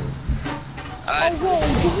 Oh, whoa,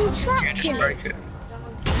 did you trap Yeah, just him? break it.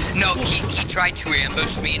 No, he tried to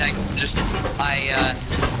ambush me, and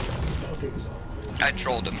I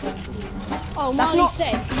trolled him. Oh, That's Marley not-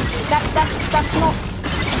 said. That's not.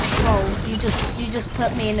 Oh, you just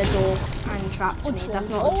put me in a door and trapped me. That's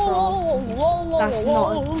not a troll. That's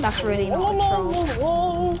not. That's really not a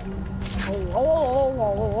troll.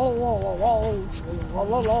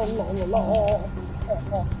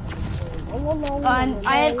 And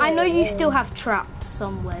I know you still have traps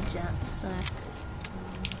somewhere, Jet. So.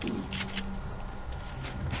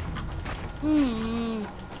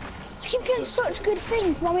 I keep getting such good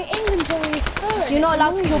things while my inventory is full. You're not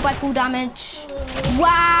allowed to kill by full damage.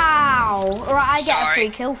 Wow! Alright, I get a free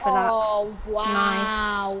kill for that. Oh,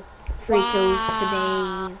 wow. Nice. Free kills for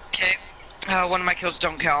these. Okay. One of my kills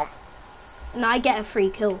don't count. No, I get a free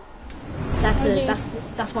kill.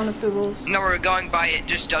 That's one of the rules. No, we're going by it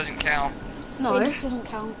just doesn't count. No, It just doesn't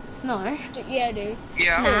count. no. Yeah, dude.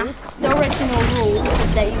 Yeah. Nah. The original rules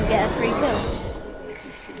is that you get a free kill.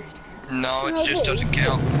 No, it No, just what? doesn't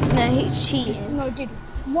count. No, he's cheating. No, dude.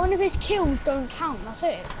 One of his kills don't count. That's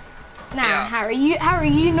it. Nah, Yeah. Harry,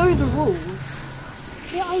 you know the rules.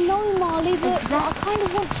 Yeah, I know, Marley, but I kind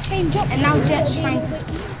of want to change up. And now the rules. Jet's It'll be a trying little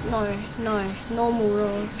to... bit- No, normal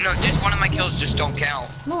rules. No, just one of my kills just don't count.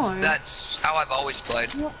 No. That's how I've always played.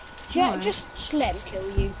 Jet, No. just let him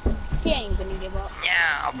kill you. He ain't gonna give up.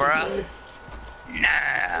 Yeah, bruh.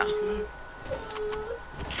 Nah.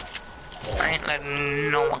 I ain't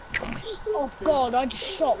letting no one kill me. Oh god, I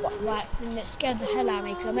just shot that thing that scared the hell out of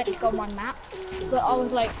me because I meant to go on my map, but I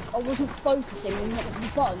was like, I wasn't focusing on what the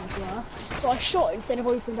buttons were, so I shot instead of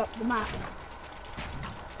opened up the map.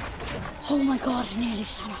 Oh my god, I nearly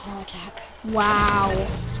just had a heart attack. Wow.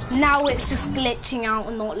 Now it's just glitching out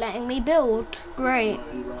and not letting me build. Great.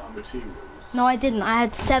 No, I didn't. I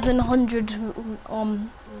had 700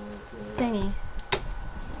 thingy.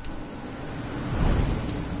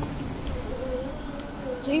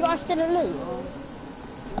 So you guys still a loot? Or?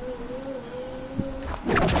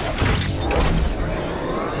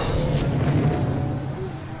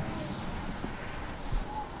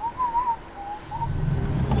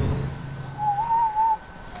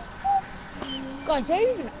 Guys, where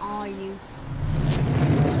even are you?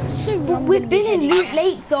 Soon But I'm we've gonna be been in heading- Loot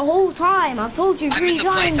Lake the whole time. I've told you I'm in 3 the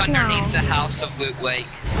place times underneath now. the house of Loot Lake.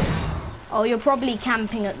 Oh, you're probably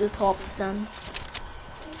camping at the top then.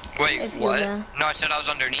 Wait, If you're what? there. No, I said I was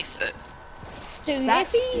underneath it. Dude, That-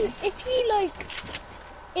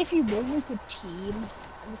 if you won with your team,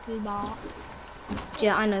 little Mark.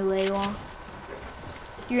 Yeah, I know where you are.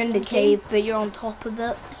 You're in the Okay. cave, but you're on top of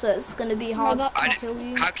it, so it's gonna be hard that- to I kill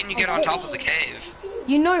you. How can you get on top of the cave?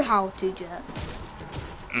 You know how to, Jet.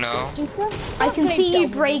 No. Dude, I can play see you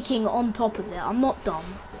doubles. breaking on top of it. I'm not dumb.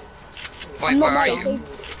 Wait, I'm not where are dumb. you?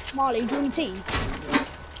 Marley, do you want a team?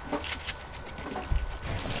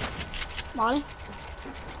 Marley,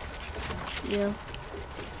 Yeah. you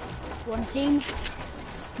want a team?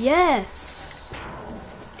 Yes.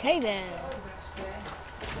 Okay then.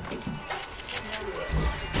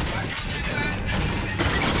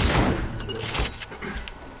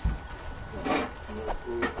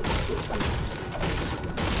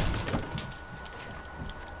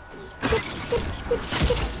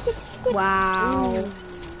 Wow.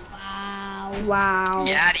 Wow. Wow.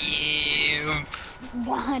 Got him.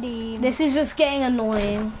 Buddy. This is just getting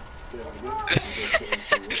annoying.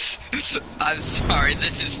 I'm sorry,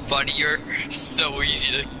 this is funny. You're so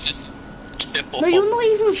easy to just kill. No, you're not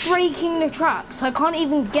even breaking the traps. I can't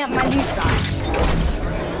even get my loot back.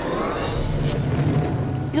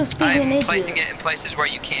 You're just being an I'm placing idiot. it in places where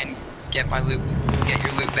you can get my loot, get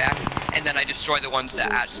your loot back, and then I destroy the ones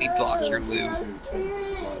that actually block your loot.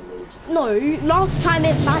 No, last time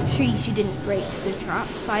at factories you didn't break the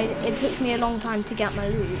traps. It took me a long time to get my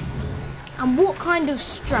loot. And what kind of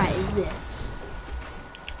strat is this?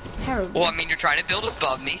 Terrible. Well, I mean, you're trying to build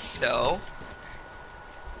above me, so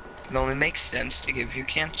it only makes sense to give you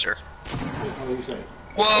cancer.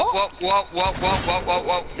 Whoa, whoa, whoa, whoa, whoa, whoa, whoa,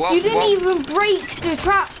 whoa, whoa. You didn't whoa. even break the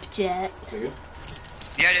trap, Jet.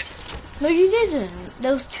 Yeah, I did. No, you didn't.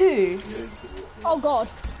 There was 2. Oh god.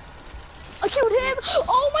 I killed him!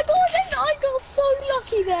 Oh my god, and I got so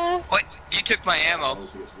lucky there! Wait, you took my ammo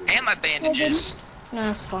and my bandages. No,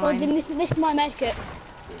 that's Oh, fine. didn't this is my medkit.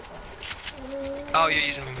 Oh, you're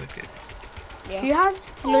using my medkit. Who has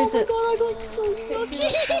Oh loads my of... god, I got so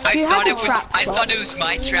lucky! You had a trap I spot. thought it was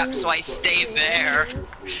my trap, so I stayed there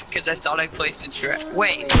because I thought I placed a trap.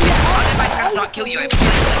 Wait, how did my traps not kill you? I placed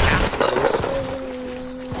like half of those.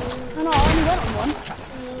 Oh no, I only went on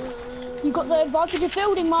one. You got the advantage of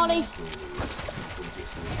building, Marley.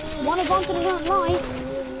 One advantage I don't like.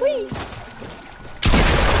 Whee!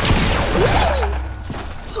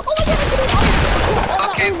 Oh my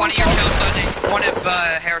god, Okay, one of your kills doesn't. One of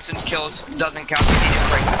Harrison's kills doesn't count because he didn't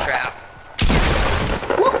break the trap.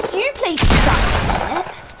 What? You placed traps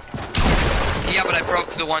there? Yeah, but I broke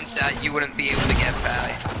the ones that you wouldn't be able to get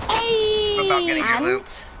by. Hey! Without getting your And...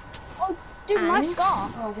 loot. Oh, dude, my And- scar.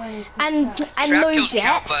 And Trap no kills Jet.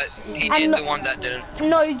 count, but he And did no- the one that didn't.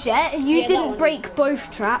 No Jet. You Yeah, that didn't one. break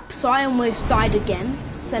both traps, so I almost died again.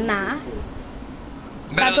 So nah.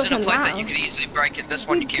 But That it was in a doesn't place matter. that you could easily break it. This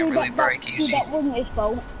one you can't really break easy. That wasn't his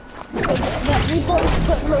fault. Because we both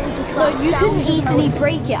put loads of No, traps you down, couldn't he doesn't know easily what-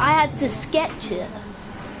 break it. I had to sketch it.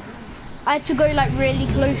 I had to go like really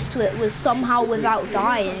close to it with somehow without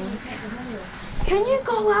dying. Can you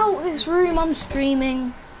go out this room? I'm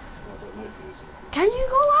streaming. Can you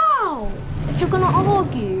go out? If you're gonna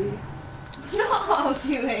argue. Not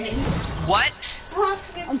arguing. What?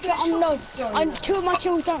 I'm two of my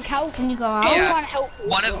kills don't count. Can you go out? I'm Yeah. trying to help you.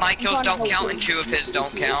 One of my kills trying to don't help count you. and 2 of his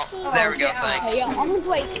don't count. There we go, Okay, thanks. yeah, I'm gonna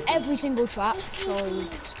break every single trap. Sorry,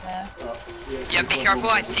 spare. Yeah, be careful,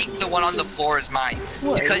 I think the one on the floor is mine.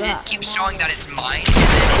 What is Because it that? keeps showing that it's mine, and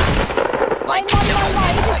then it's like, No, it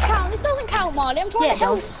doesn't count. This doesn't count, Marley. I'm trying Yeah, to it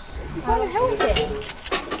help. does. I'm trying to help him.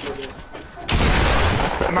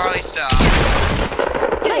 Marley, stop.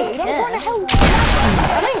 Dude, I'm care. trying to help. I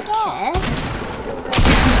don't care.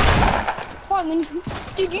 I mean,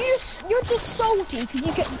 dude, you're just salty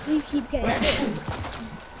because you keep getting hit.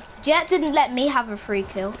 Jet didn't let me have a free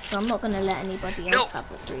kill, so I'm not gonna let anybody No. else have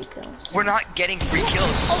the 3 kills. We're not getting free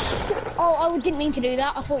kills. Oh, I didn't mean to do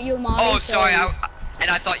that. I thought you were Marley. Oh, sorry, I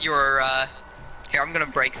thought you were, here, I'm gonna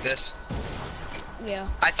break this. Yeah.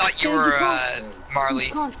 I thought you Dude, you were, can't- Marley.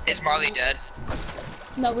 you can't- Is Marley dead?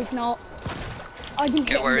 No, he's not. I didn't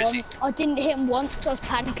Okay, hit where him is he? once. I didn't hit him once because I was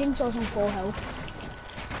panicking, so I was on 4 health.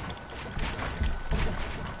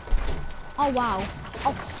 Oh wow.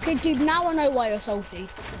 Oh, okay, dude. Now I know why you're salty.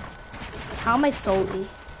 How am I salty?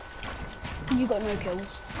 You got no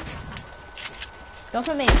kills.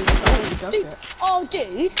 Doesn't make me salty, does it? Oh,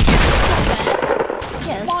 dude. Not fair.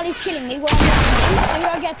 Yes. Marley's killing me when I'm landing. Dude,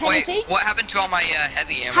 I get a penalty. Wait, what happened to all my,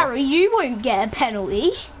 heavy ammo? Harry, you won't get a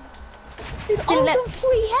penalty. Dude, I didn't let- got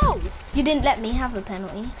 3 health. You didn't let me have a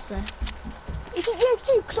penalty, so. Yeah, dude,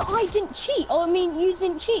 because I didn't cheat. Oh, I mean, you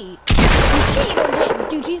didn't cheat. You cheated on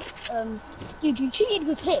him, dude. You cheated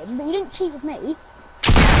with him, but you didn't cheat with me.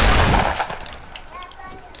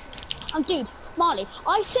 Dude, Marley,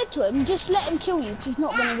 I said to him, just let him kill you, because he's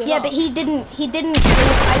not gonna give Yeah, up. but he didn't he didn't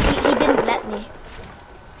let me.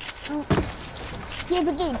 Yeah,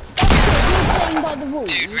 but dude, that's good. You're playing by the rules.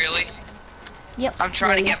 Dude, really? Yep. I'm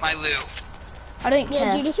trying to really. get my loot. I don't Yeah,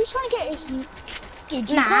 care. dude, if he's trying to get his... Dude,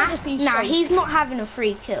 you Nah, can't just be nah, so... he's not having a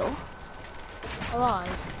free kill. Alright.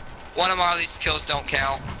 One of Marley's kills don't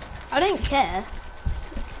count. I don't care.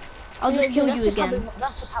 I'll just Yeah, kill that's you just how again.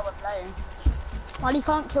 that's just how we're playing. Marley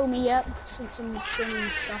can't kill me yet, since I'm doing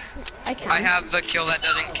stuff. I can. I have the kill that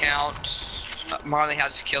doesn't count. Marley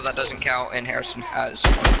has a kill that doesn't count, and Harrison has 2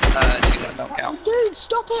 that don't count. Dude,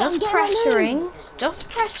 stop it! Just I'm getting my loot. Just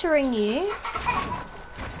pressuring you.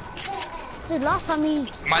 Dude, last time he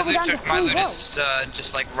My got me down to my 3 loot health. is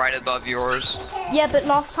just like right above yours. Yeah, but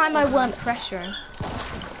last time I weren't pressuring.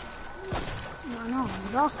 I know.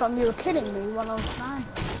 Last time you were kidding me while I was flying.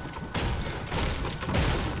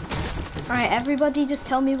 Alright, everybody just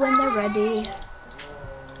tell me when they're ready.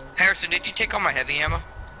 Harrison, did you take all my heavy ammo?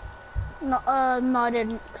 No, no, I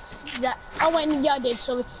didn't. Oh wait, yeah, I did.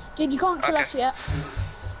 Sorry, dude, you can't kill Okay. us yet.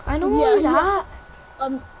 I know Yeah,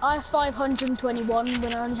 that. I have 521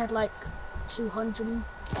 when I only had like 200.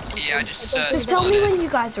 Yeah, I just Just tell me when you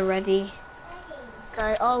guys are ready.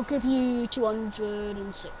 Okay, I'll give you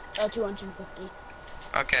 250.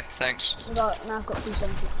 Okay, thanks. Now I've got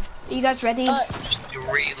 270. Are you guys ready? Just to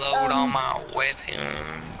reload on my weapon.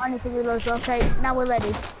 I need to reload. Okay, now we're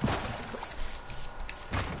ready.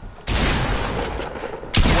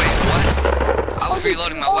 Wait, what? I was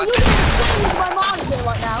reloading my You're weapon. just playing my Marley here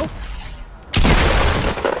right now.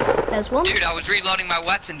 There's one. Dude, I was reloading my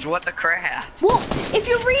weapons. What the crap? What? If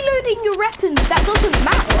you're reloading your weapons, that doesn't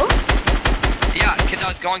matter. Yeah, because I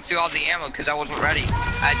was going through all the ammo because I wasn't ready.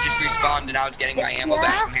 I just respawned and I was getting my ammo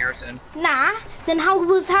back from Harrison. Nah. Then how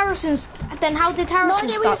was Harrison's? Then how did No Harrison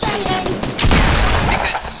idea what start? you're saying.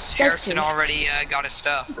 Because Harrison two. already got his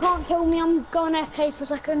stuff. You can't kill me. I'm going AFK for a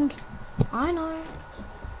second. I know.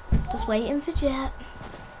 Just waiting for Jet.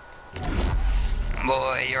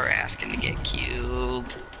 Boy, you're asking to get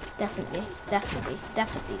killed. Definitely, Jet.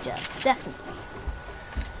 Definitely.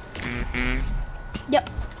 Yep,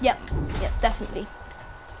 definitely.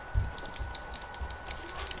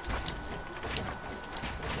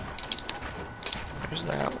 Where's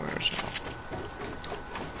that? Where's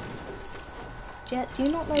Jet, do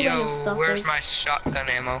you not know where your Yo, stuff where's is? my shotgun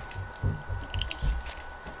ammo?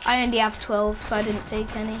 I only have 12, so I didn't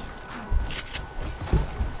take any.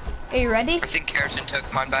 Are you ready? I think Harrison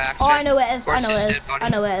took mine by accident. Oh, I know where it is. I Where's know his where it dead is. body? I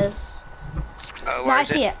know where it is. Where No, I is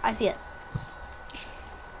see it. I see it.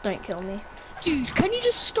 Don't kill me. Dude, can you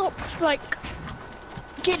just stop like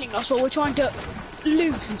killing us while we're trying to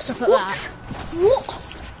loot and stuff like that? What?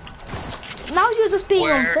 Now you're just being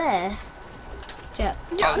Where? unfair. Jet.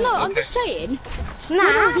 No, Oh, no, I'm okay. just saying. When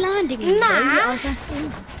I was Nah. landing, Nah.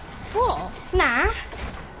 What? Nah.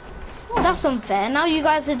 That's unfair. Now you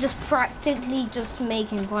guys are just practically just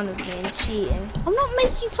making fun of me and cheating. I'm not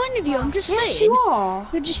making fun of you. I'm just Yes, saying. you are.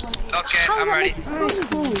 You're just. Okay, How I'm am I ready. making fun Alright, of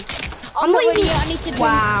cool. you? I'm not ready yet. I need to do.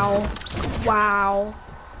 Wow. Wow.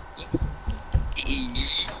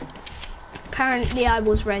 Apparently I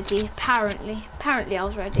was ready. Apparently I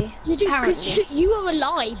was ready. Apparently. You were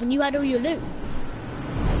alive and you had all your loot.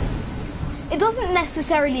 It doesn't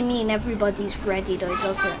necessarily mean everybody's ready though,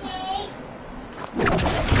 does it?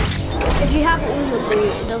 If you have all the loot,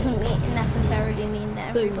 it doesn't necessarily mean that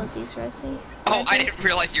everybody's ready. Oh, I didn't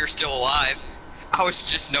realize you were still alive. I was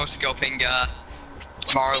just no-scoping,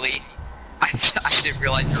 Marley. I didn't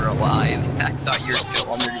realize you were alive. I thought you were still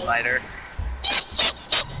on the glider.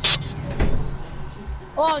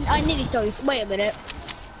 Oh, I nearly stole you. Wait a minute.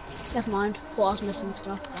 Never mind. Thought I was missing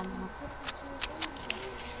stuff.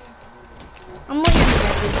 I'm not even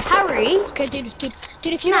ready. Harry! Okay, dude,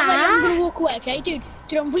 if you're not ready, I'm gonna walk away, okay? Dude,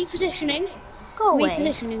 I'm repositioning. Go away.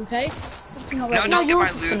 Repositioning, okay? No, don't get you're my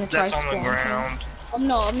just gonna loot try that's on the spawn, ground. I'm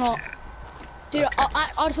not. Dude, Okay.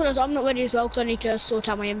 I just realized I'm not ready as well because I need to sort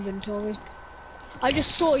out my inventory. I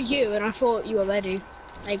just saw you and I thought you were ready.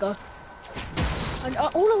 There you go. And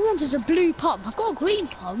all I want is a blue pump. I've got a green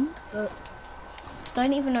pump, but...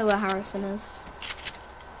 Don't even know where Harrison is.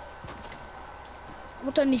 I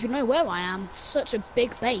don't even know where I am. Such a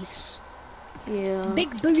big base. Yeah.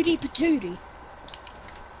 Big booty patooty.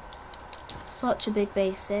 Such a big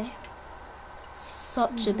base, eh?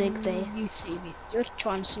 Such a big You base. see me. You're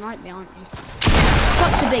trying to snipe me, aren't you?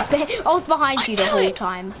 Such a big base. I was behind you the whole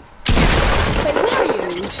time. Wait, were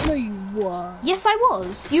you? No, you were. Yes, I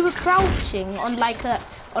was. You were crouching on like a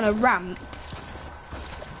ramp.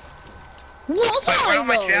 What's Wait, where I do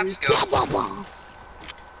my roll? traps go? Blah, blah, blah.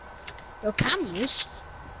 Your cameras?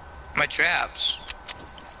 My traps.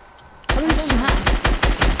 I mean, it doesn't matter.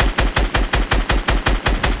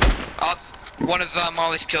 Oh, one of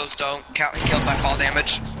Molly's kills don't count. He killed by fall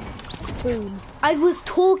damage. Boom. I was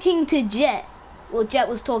talking to Jet. Well, Jet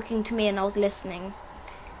was talking to me and I was listening.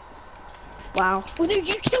 Wow. Well, dude,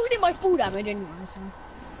 you killed him by full damage anyway, so...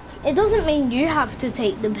 It doesn't mean you have to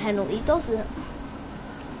take the penalty, does it?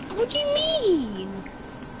 What do you mean?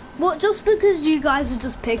 What, just because you guys are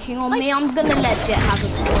just picking on me, I'm gonna let Jet have a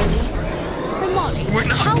penalty. Hey, Molly, We're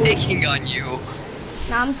not picking on you.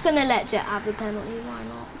 Nah, I'm just gonna let Jet have a penalty, why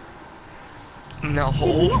not? No.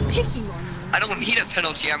 we're not picking on you. I don't need a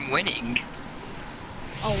penalty. I'm winning.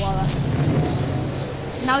 Oh, well,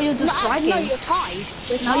 that's... Now you're just bragging. No, you're tied.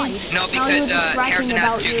 We're Now tied. you- No, Now because you're just bragging Harrison has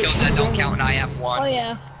about 2 you kills that don't winning. count, and I have 1. Oh,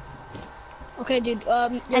 yeah. Okay, dude, your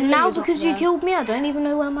And loot now is up because you there. killed me, I don't even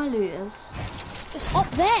know where my loot is. It's up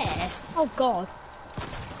there. Oh, God.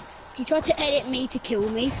 You tried to edit me to kill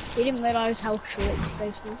me. You didn't realise how short the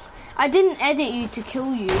space was. I didn't edit you to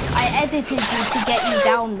kill you. I edited you to get you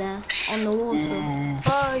down there on the water.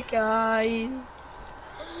 Bye, guys.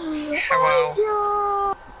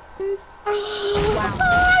 Hello.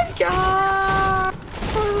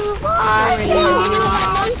 Bye, guys.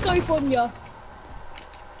 No scope on you.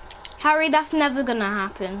 Harry, that's never gonna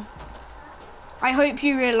happen. I hope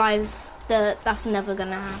you realise that that's never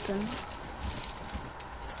gonna happen.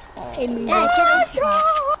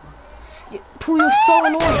 Paul, you're so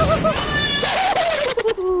annoying.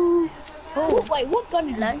 Oh, wait, what gun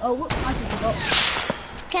is that? Oh, what sniper have you got?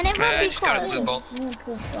 Can everyone be Just got a quiet? blue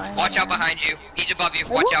bolt. Watch out behind you. He's above you.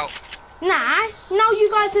 Watch out. Nah, now you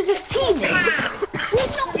guys are just teaming. No,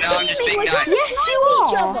 I'm just being nice. Yes, you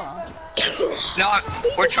Each are. other. No,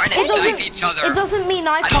 we're trying to It doesn't- snipe each other. It doesn't mean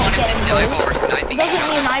I I don't can't want get him to die involved. while we're It sniping. doesn't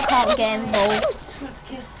mean I can't get involved. Let's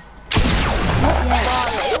kiss. Not yet.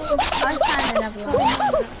 I found another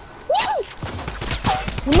one.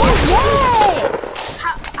 Not yet.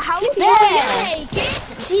 How There. Yay, kid!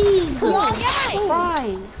 Jesus Yay.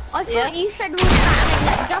 Christ. I thought you said we were having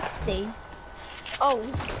that Dusty. Oh,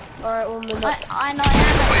 alright, 1 minute. I know I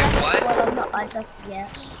am Wait, at what? Dusty, well, I'm not at Dusty yet.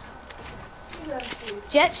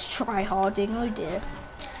 Jet's tryharding, oh dear.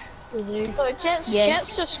 So Jet's, Yeah.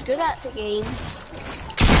 Jet's just good at the game.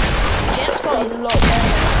 Jet's got a lot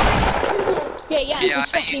better. Yeah, Yeah,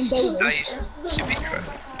 it's I fucking used building. to be crap.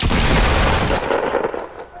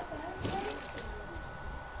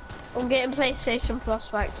 I'm getting PlayStation Plus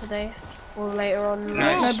back today. Or later on.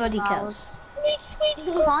 Nice. Nobody cares.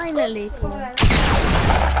 Finally.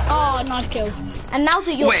 Oh, nice kill. And now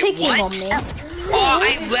that you're Wait, picking what? on me, Oh,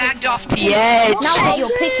 I lagged off the Yes. now that you're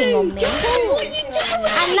picking on me, What are you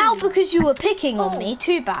doing? and now because you were picking on me,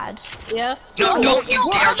 too bad. Yeah. No, don't you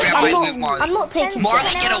dare grab my loot, Marley. I'm not taking Marley,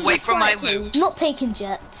 Jet. get away from my loot. I'm not taking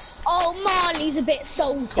Jets. Oh, Marley's a bit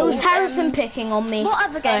salty. It was Harrison picking on me. What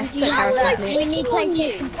other so games do you took have? Harrison's Like, loot. we need Picking on you.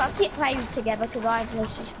 PlayStation Plus. Get playing together because I have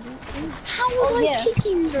PlayStation Plus. How was I yeah.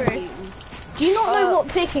 kicking you? Do you not know what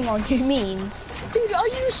picking on you means? Dude, are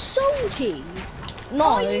you salty? No.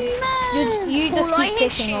 Are you mad? You just Well, I keep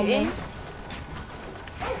hate picking on me.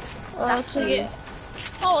 shooting. To get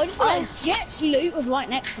Oh, I just realised Jet's loot was right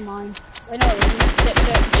next to mine. I know.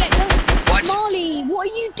 Jet, no. What? Marley, what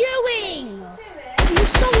are you doing? You're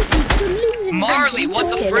salty. You're losing. Marley, what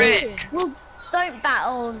the frick? Well, don't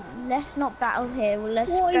battle. Let's not battle here. Well,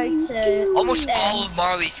 let's What are go you to. doing? Almost all of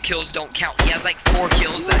Marley's kills don't count. He has like 4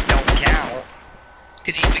 kills that don't count.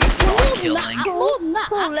 Cause he's been spawn killing. More than that.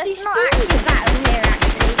 Cool, let's he's not still- actually battle here.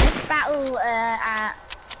 Actually, let's battle at.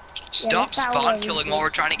 Stop let's battle spawn where we killing go. while we're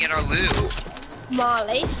trying to get our loot.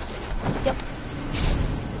 Marley.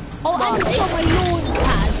 Oh, and Marley. it's got my launch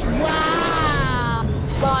pad. Wow.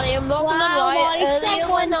 Marley, I'm not gonna lie. Marley, Earlier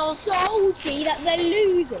when I someone's was salty that they're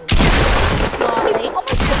losing. Marley, I'm on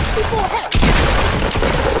 64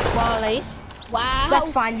 health. Marley. Wow. That's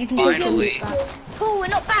fine, you can Finally. take that. Cool, we're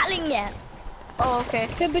not battling yet. Oh, okay.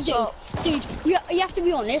 But dude, you have to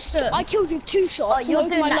be honest. Sure. I killed you with 2 shots. Oh, you're those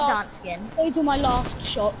doing were that my last, dance again. Those were my last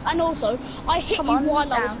shots, and also I hit Come you on,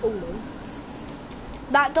 while I was down. falling.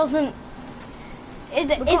 That doesn't. Isn't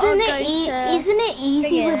gotta it? go to Isn't it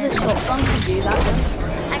easy with a shotgun to do that?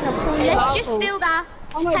 Then? Hang on, Paul, let's just build our.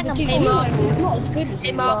 I know, Hang but on, dude, hey, you know, Marvel. I'm not as good as Hey,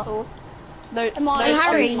 you. Marvel. No, Am I? no,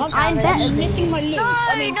 Harry, I'm better I'm than missing you. my loot. No,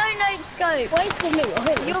 I mean, no scope. where's the loot? Oh,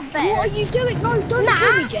 here it is. You're What better. are you doing? No, don't Nah,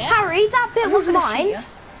 kill me, Jet. Harry, that bit I'm was not gonna shoot mine.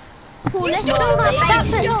 you. Paul, You let's still build don't our have That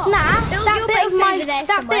base. bit, stop. nah, Build that your bit of base my, over there that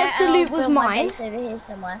somewhere, bit of the and loot I'll was build my mine. base over here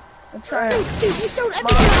somewhere. We'll try. Dude, you stole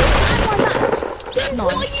everything and my maps. Dude, No.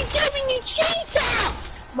 what are you doing, you cheater?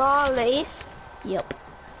 Marley. Yep.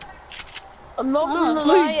 I'm not gonna Oh.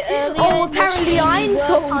 lie. Earlier Oh, in the apparently stream, I'm you were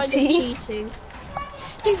kind of salty. cheating.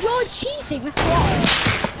 Dude, you're cheating. That's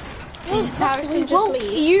why. Well, Harrison, just Well,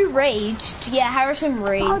 leave. you raged. Yeah, Harrison I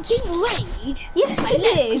raged. didn't rage. Yes, I you left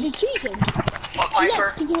because did. you're cheating. What, I Piper?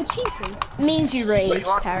 left because you were cheating. Means you raged,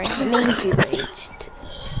 Harry. It means you raged.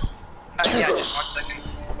 Yeah, just 1 second.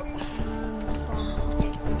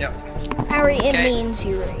 Yep. Harry, it Okay. means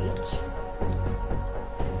you rage.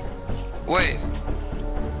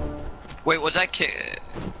 Wait, was that kid?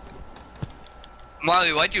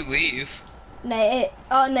 Marley, why'd you leave? No, it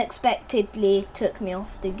unexpectedly took me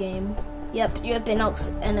off the game. Yep, you have been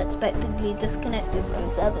unexpectedly disconnected from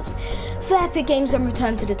service for Epic Games and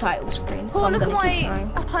returned to the title screen. So Paul, I'm look at gonna my keep trying.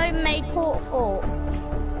 homemade port fort.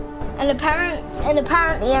 And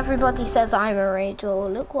apparently everybody says I'm a rage. Oh,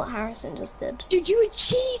 look what Harrison just did. Dude, you were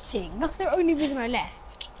cheating. That's the only reason I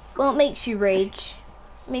left. Well, it makes you rage.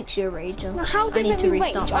 Makes you a rager. Now, how I did need it to make me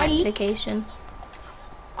restart rage? my I li- application.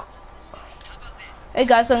 Hey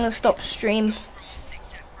guys, I'm gonna stop stream.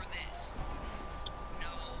 Except for this. No,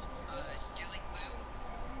 stealing loot,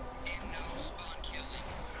 and no spawn killing.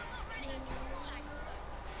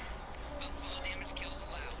 But full damage kills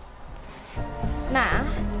allowed.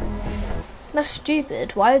 Nah. That's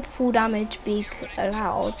stupid. Why would full damage be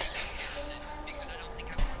allowed? Because I don't think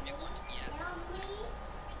I've ever do one to me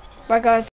yet. Right guys.